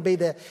adorning be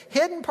the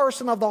hidden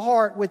person of the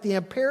heart with the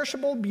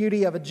imperishable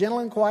beauty of a gentle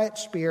and quiet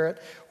spirit,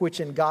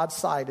 which in God's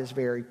sight is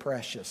very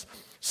precious."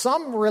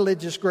 Some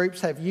religious groups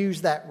have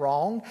used that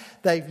wrong.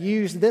 They've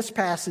used this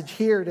passage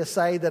here to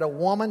say that a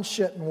woman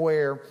shouldn't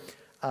wear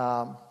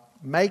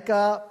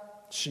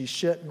makeup, she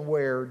shouldn't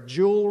wear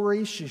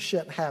jewelry, she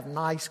shouldn't have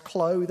nice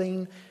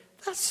clothing.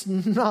 That's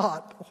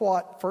not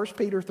what 1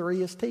 Peter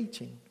 3 is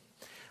teaching.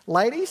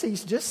 Ladies,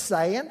 he's just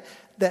saying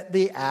that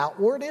the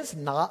outward is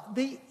not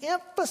the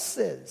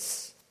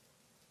emphasis.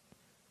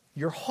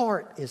 Your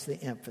heart is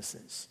the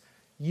emphasis.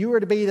 You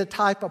are to be the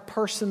type of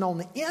person on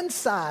the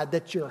inside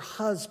that your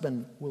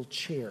husband will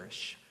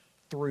cherish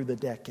through the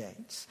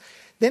decades.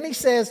 Then he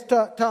says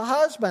to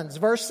husbands,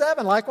 verse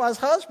 7, "Likewise,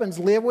 husbands,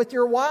 live with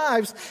your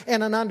wives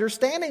in an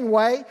understanding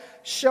way,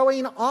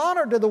 showing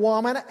honor to the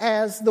woman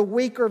as the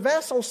weaker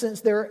vessel,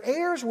 since they're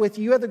heirs with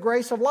you of the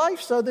grace of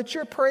life, so that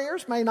your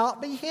prayers may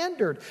not be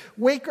hindered."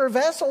 Weaker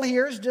vessel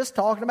here is just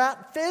talking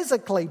about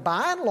physically.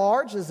 By and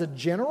large, as a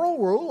general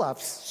rule,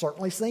 I've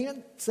certainly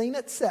seen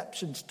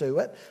exceptions to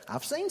it.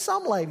 I've seen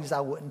some ladies I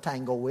wouldn't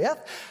tangle with.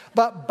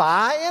 But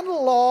by and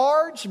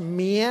large,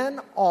 men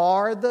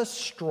are the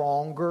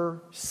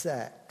stronger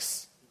sex.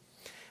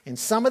 And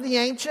some of the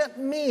ancient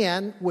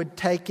men would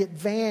take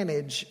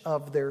advantage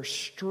of their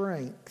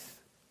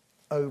strength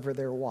over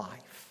their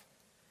wife.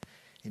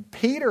 And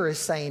Peter is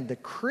saying to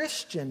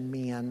Christian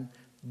men,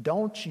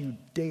 don't you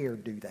dare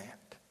do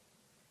that.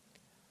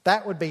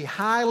 That would be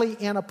highly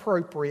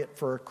inappropriate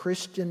for a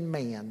Christian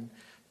man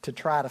to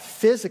try to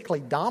physically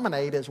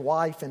dominate his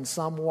wife in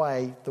some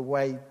way, the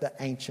way the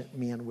ancient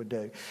men would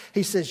do.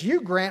 He says,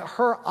 you grant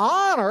her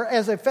honor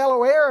as a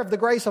fellow heir of the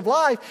grace of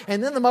life.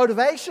 And then the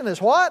motivation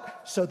is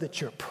what? So that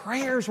your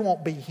prayers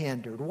won't be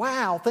hindered.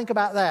 Wow, think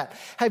about that.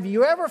 Have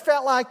you ever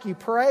felt like you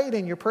prayed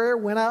and your prayer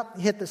went up,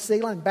 hit the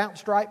ceiling, and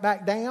bounced right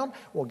back down?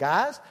 Well,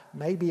 guys,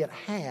 maybe it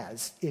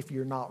has if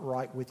you're not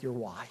right with your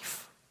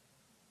wife.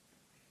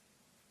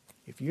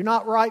 If you're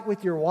not right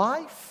with your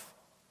wife,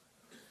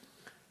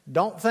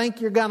 don't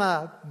think you're going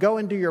to go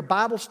into your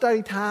Bible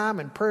study time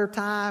and prayer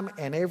time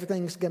and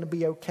everything's going to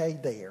be okay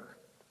there.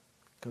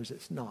 Because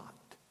it's not.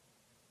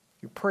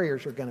 Your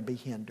prayers are going to be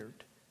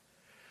hindered.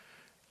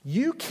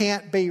 You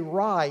can't be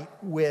right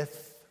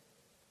with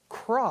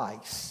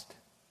Christ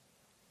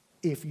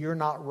if you're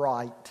not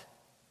right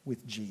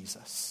with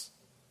Jesus.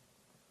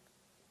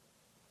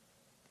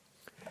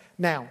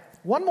 Now,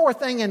 one more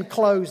thing in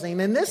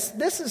closing, and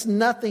this is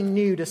nothing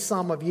new to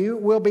some of you.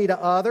 It will be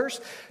to others.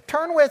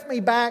 Turn with me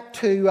back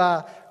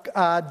to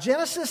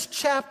Genesis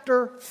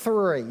chapter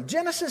 3.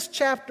 Genesis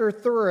chapter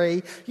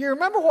 3. You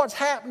remember what's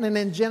happening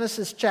in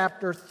Genesis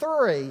chapter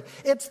 3.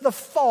 It's the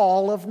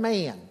fall of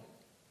man.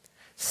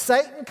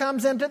 Satan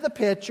comes into the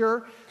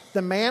picture.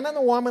 The man and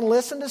the woman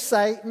listen to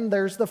Satan.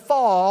 There's the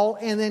fall.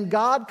 And then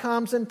God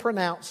comes and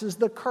pronounces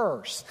the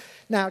curse.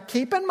 Now,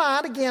 keep in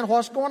mind, again,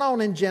 what's going on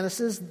in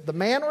Genesis. The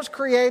man was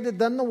created,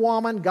 then the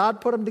woman.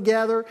 God put them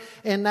together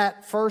in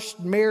that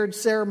first marriage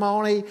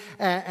ceremony,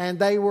 and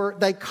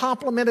they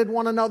complemented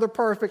one another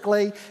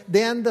perfectly.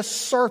 Then the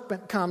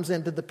serpent comes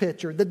into the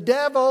picture, the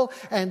devil,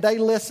 and they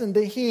listen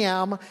to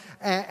him.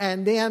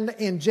 And then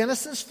in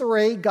Genesis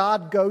 3,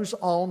 God goes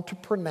on to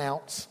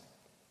pronounce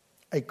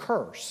a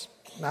curse.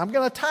 Now, I'm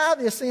going to tie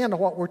this into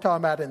what we're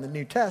talking about in the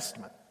New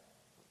Testament.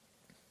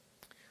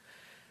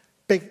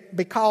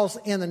 Because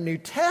in the New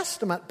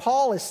Testament,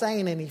 Paul is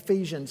saying in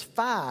Ephesians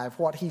 5,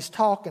 what he's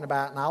talking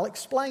about, and I'll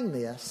explain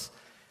this,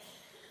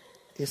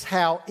 is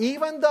how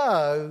even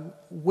though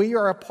we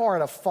are a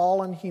part of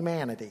fallen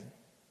humanity,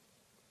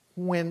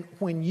 when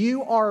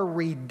you are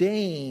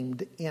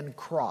redeemed in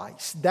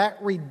Christ, that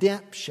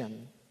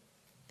redemption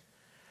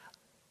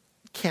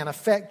can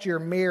affect your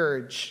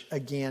marriage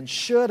again,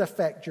 should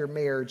affect your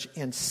marriage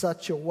in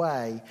such a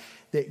way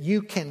that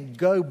you can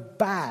go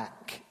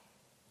back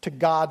to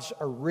God's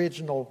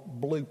original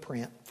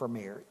blueprint for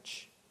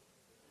marriage.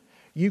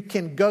 You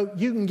can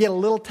get a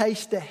little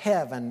taste of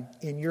heaven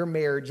in your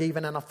marriage,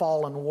 even in a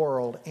fallen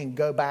world, and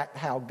go back to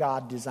how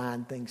God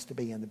designed things to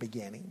be in the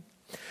beginning.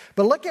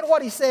 But look at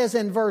what he says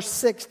in verse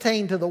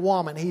 16 to the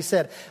woman. He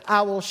said,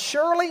 I will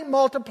surely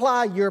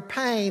multiply your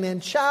pain in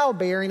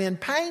childbearing. In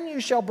pain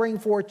you shall bring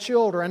forth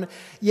children.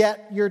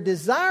 Yet your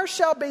desire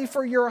shall be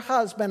for your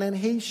husband, and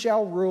he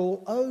shall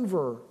rule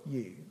over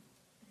you.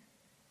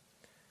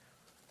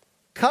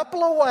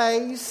 Couple of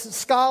ways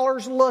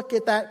scholars look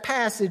at that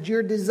passage,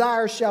 your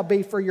desire shall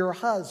be for your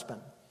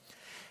husband.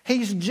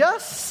 He's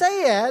just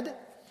said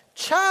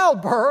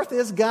childbirth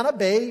is going to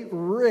be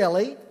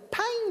really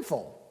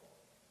painful.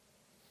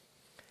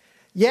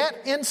 Yet,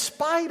 in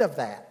spite of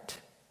that,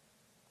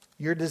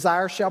 your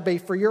desire shall be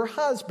for your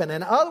husband.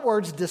 In other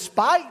words,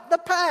 despite the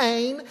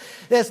pain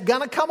that's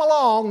going to come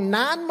along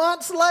 9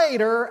 months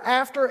later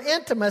after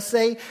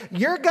intimacy,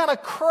 you're going to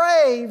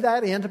crave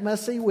that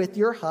intimacy with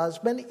your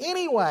husband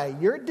anyway.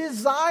 Your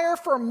desire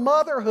for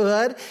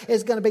motherhood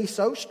is going to be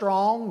so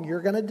strong,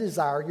 you're going to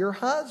desire your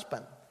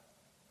husband.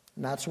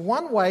 And that's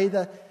one way.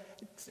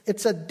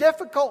 It's a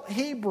difficult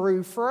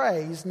Hebrew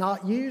phrase,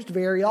 not used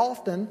very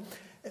often.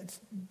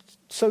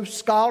 So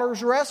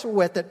scholars wrestle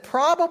with it.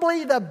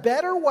 Probably the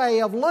better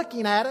way of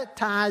looking at it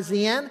ties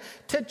in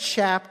to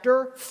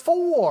chapter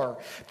 4.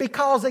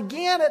 Because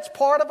again, it's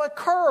part of a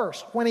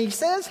curse. When he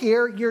says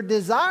here, your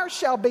desire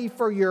shall be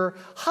for your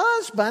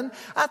husband,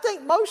 I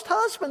think most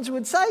husbands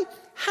would say,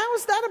 how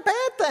is that a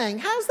bad thing?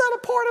 How is that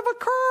a part of a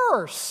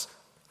curse?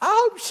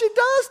 I hope she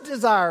does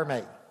desire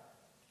me.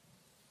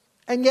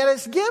 And yet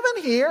it's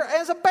given here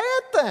as a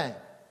bad thing.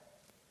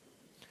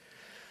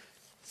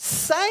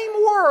 Same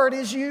word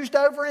is used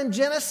over in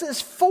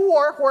Genesis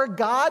 4 where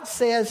God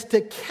says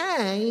to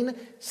Cain,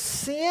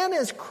 sin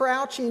is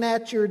crouching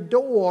at your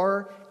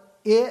door,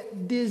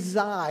 it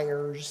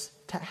desires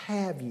to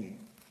have you.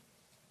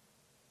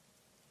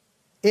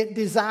 It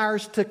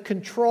desires to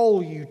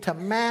control you, to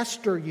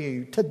master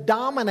you, to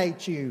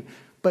dominate you,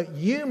 but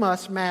you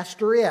must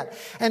master it.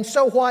 And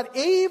so what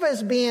Eve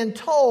is being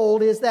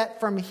told is that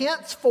from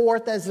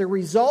henceforth, as a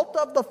result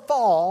of the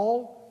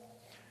fall,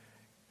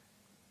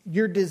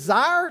 your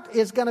desire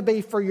is going to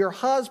be for your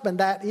husband,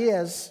 that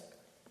is,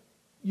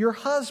 your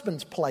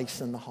husband's place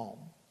in the home.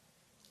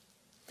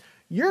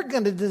 You're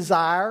going to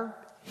desire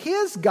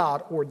his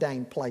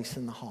God-ordained place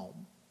in the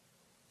home.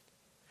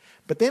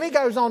 But then he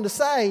goes on to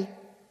say,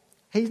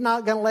 he's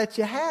not going to let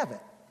you have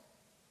it.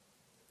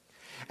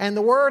 And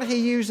the word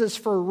he uses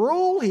for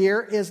rule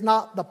here is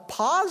not the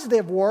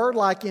positive word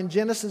like in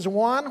Genesis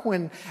 1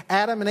 when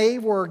Adam and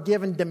Eve were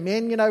given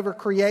dominion over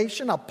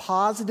creation, a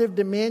positive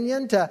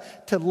dominion to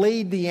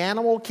lead the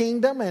animal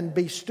kingdom and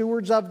be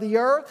stewards of the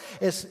earth.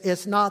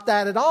 It's not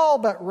that at all,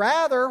 but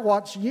rather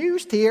what's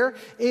used here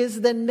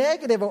is the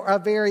negative or a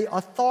very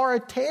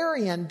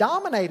authoritarian,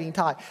 dominating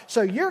type.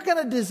 So you're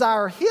going to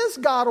desire his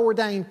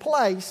God-ordained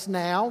place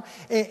now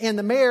in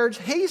the marriage.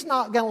 He's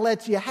not going to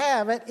let you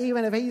have it,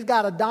 even if he's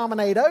got to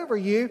dominate over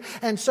you.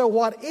 And so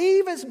what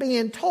Eve is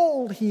being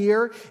told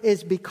here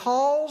is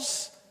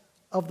because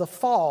of the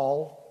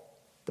fall,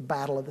 the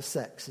battle of the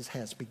sexes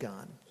has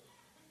begun.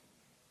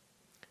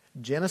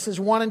 Genesis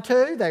 1 and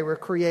 2, they were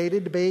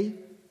created to be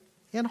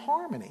in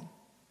harmony.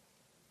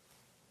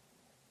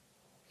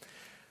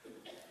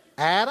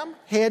 Adam,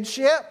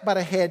 headship, but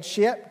a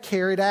headship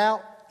carried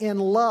out in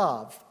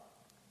love.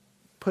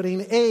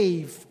 Putting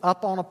Eve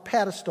up on a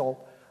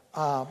pedestal,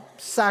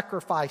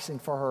 sacrificing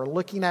for her,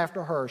 looking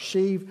after her.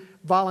 She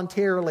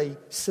voluntarily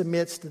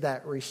submits to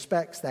that,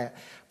 respects that.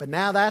 But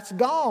now that's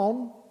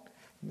gone.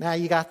 Now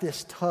you got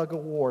this tug of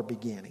war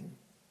beginning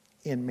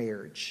in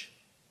marriage.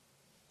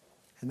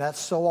 And that's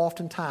so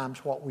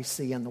oftentimes what we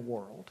see in the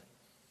world.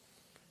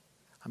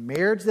 A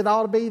marriage that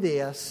ought to be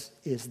this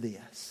is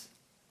this.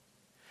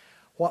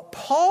 What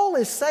Paul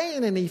is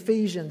saying in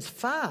Ephesians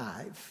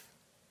 5,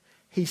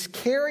 he's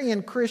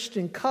carrying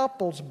Christian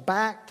couples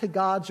back to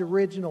God's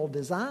original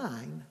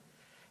design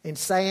and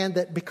saying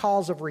that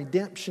because of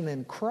redemption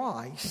in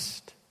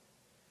Christ,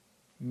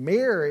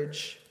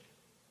 marriage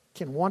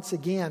can once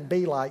again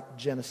be like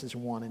Genesis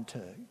 1 and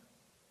 2.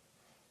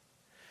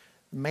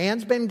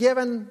 Man's been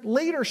given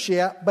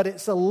leadership, but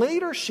it's a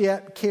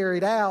leadership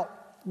carried out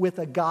with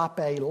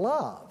agape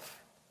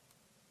love,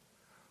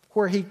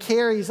 where he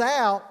carries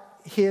out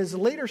his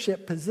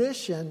leadership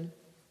position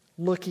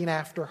looking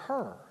after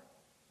her.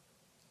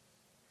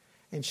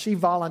 And she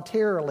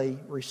voluntarily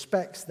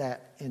respects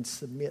that and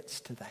submits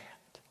to that.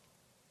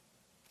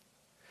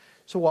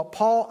 So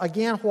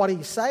what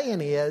he's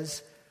saying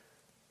is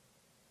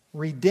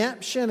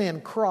redemption in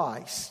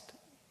Christ.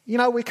 You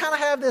know, we kind of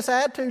have this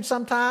attitude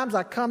sometimes.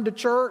 I come to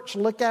church,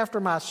 look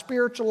after my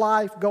spiritual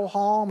life, go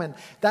home, and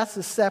that's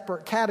a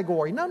separate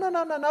category.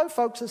 No,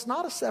 folks, it's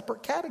not a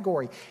separate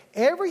category.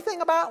 Everything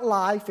about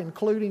life,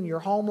 including your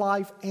home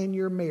life and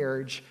your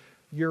marriage,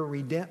 your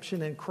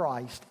redemption in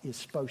Christ is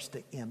supposed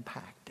to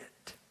impact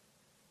it.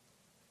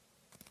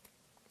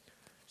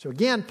 So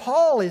again,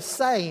 Paul is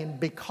saying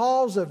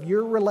because of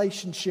your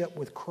relationship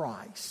with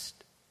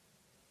Christ,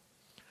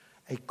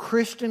 a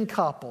Christian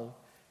couple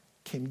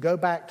can go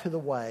back to the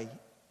way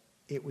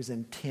it was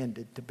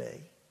intended to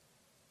be.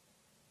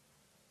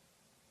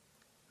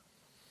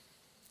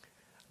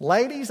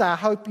 Ladies, I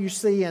hope you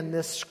see in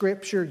this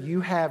scripture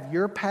you have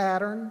your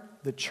pattern,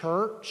 the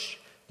church.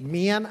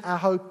 Men, I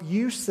hope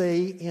you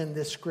see in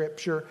this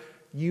scripture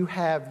you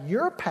have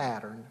your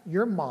pattern,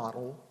 your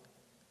model,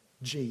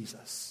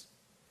 Jesus.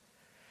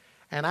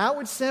 And I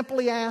would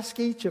simply ask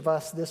each of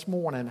us this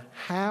morning,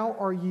 how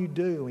are you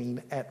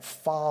doing at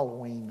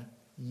following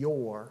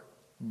your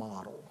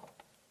model?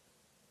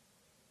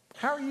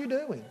 How are you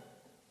doing?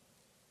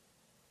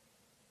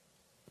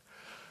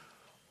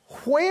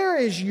 Where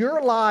is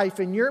your life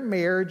and your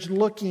marriage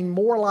looking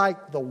more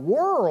like the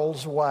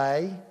world's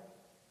way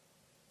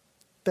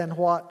than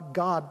what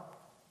God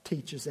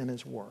teaches in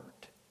His Word?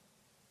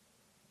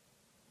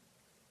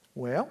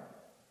 Well,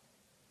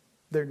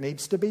 there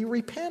needs to be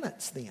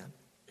repentance then.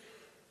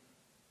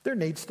 There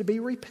needs to be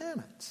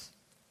repentance.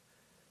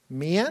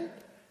 Men,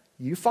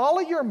 you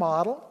follow your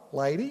model.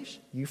 Ladies,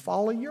 you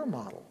follow your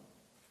model.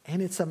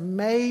 And it's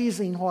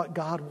amazing what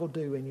God will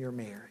do in your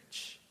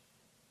marriage.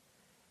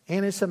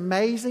 And it's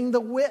amazing the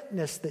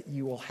witness that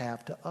you will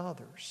have to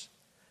others.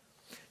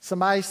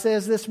 Somebody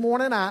says this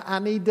morning,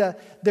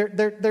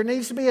 there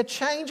needs to be a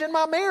change in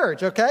my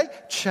marriage, okay?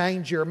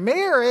 Change your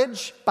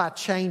marriage by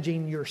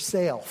changing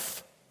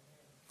yourself.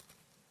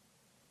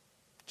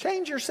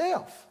 Change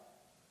yourself.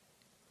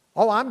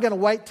 Oh, I'm going to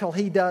wait till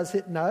he does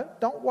it. No,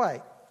 don't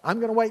wait. I'm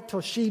going to wait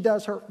till she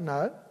does her.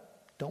 No,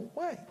 don't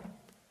wait.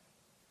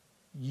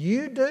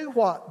 You do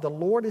what the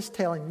Lord is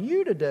telling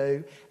you to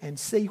do and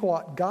see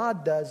what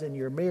God does in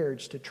your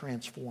marriage to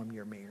transform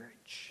your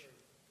marriage.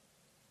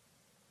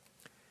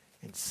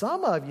 And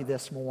some of you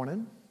this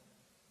morning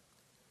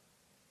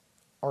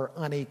are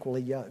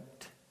unequally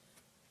yoked.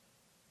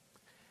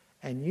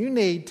 And you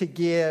need to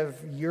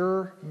give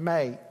your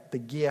mate the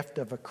gift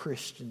of a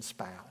Christian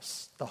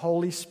spouse. The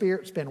Holy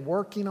Spirit's been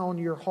working on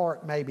your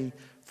heart maybe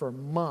for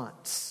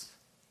months.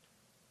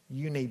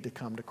 You need to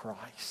come to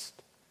Christ.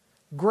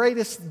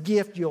 Greatest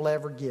gift you'll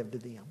ever give to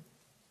them.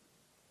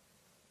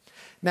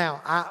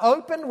 Now, I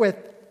opened with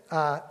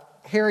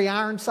Harry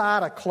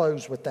Ironside. I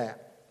close with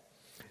that.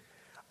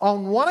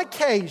 On one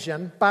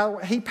occasion,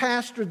 he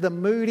pastored the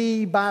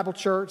Moody Bible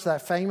Church,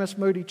 that famous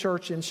Moody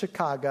Church in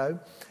Chicago.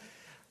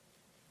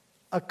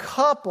 A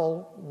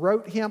couple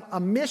wrote him, a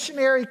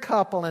missionary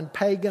couple in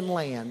pagan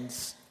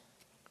lands.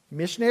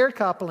 Missionary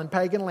couple in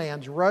pagan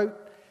lands wrote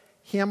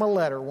him a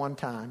letter one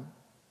time.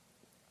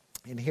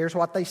 And here's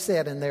what they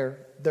said in their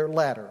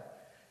letter.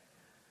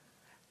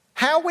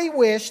 How we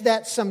wish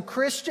that some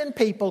Christian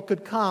people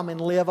could come and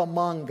live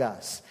among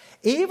us,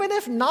 even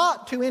if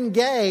not to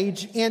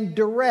engage in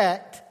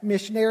direct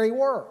missionary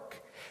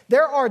work.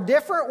 There are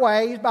different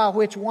ways by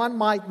which one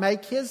might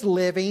make his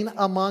living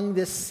among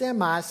this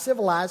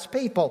semi-civilized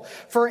people.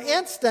 For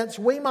instance,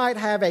 we might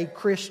have a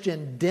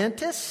Christian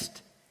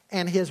dentist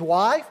and his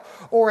wife,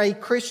 or a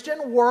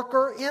Christian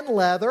worker in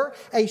leather,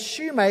 a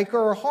shoemaker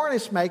or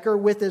harness maker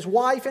with his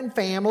wife and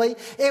family.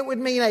 It would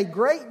mean a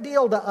great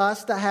deal to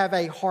us to have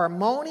a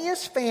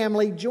harmonious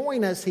family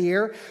join us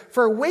here,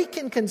 for we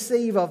can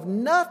conceive of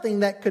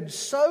nothing that could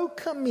so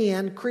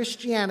commend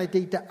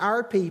Christianity to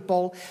our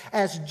people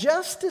as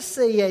just to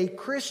see a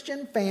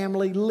Christian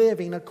family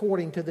living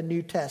according to the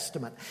New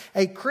Testament.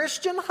 A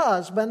Christian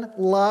husband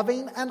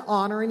loving and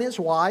honoring his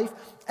wife,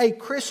 a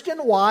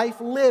Christian wife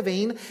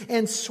living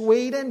in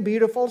sweet and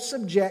beautiful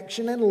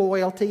subjection and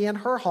loyalty in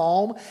her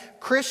home,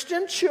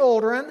 Christian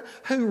children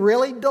who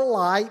really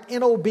delight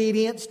in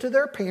obedience to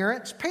their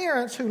parents,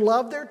 parents who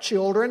love their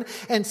children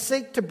and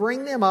seek to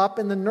bring them up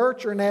in the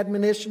nurture and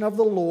admonition of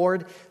the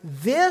Lord.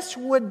 This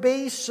would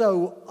be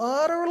so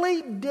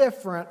utterly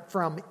different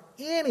from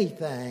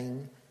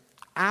anything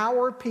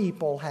our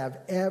people have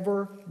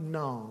ever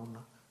known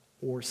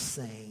or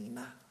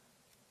seen.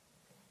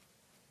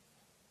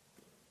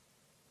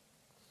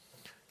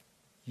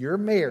 Your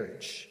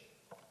marriage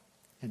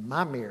and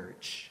my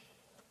marriage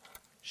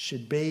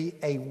should be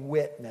a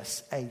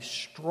witness, a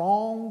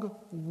strong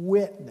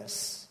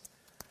witness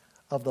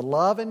of the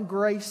love and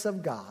grace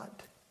of God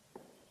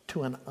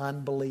to an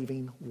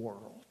unbelieving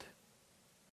world.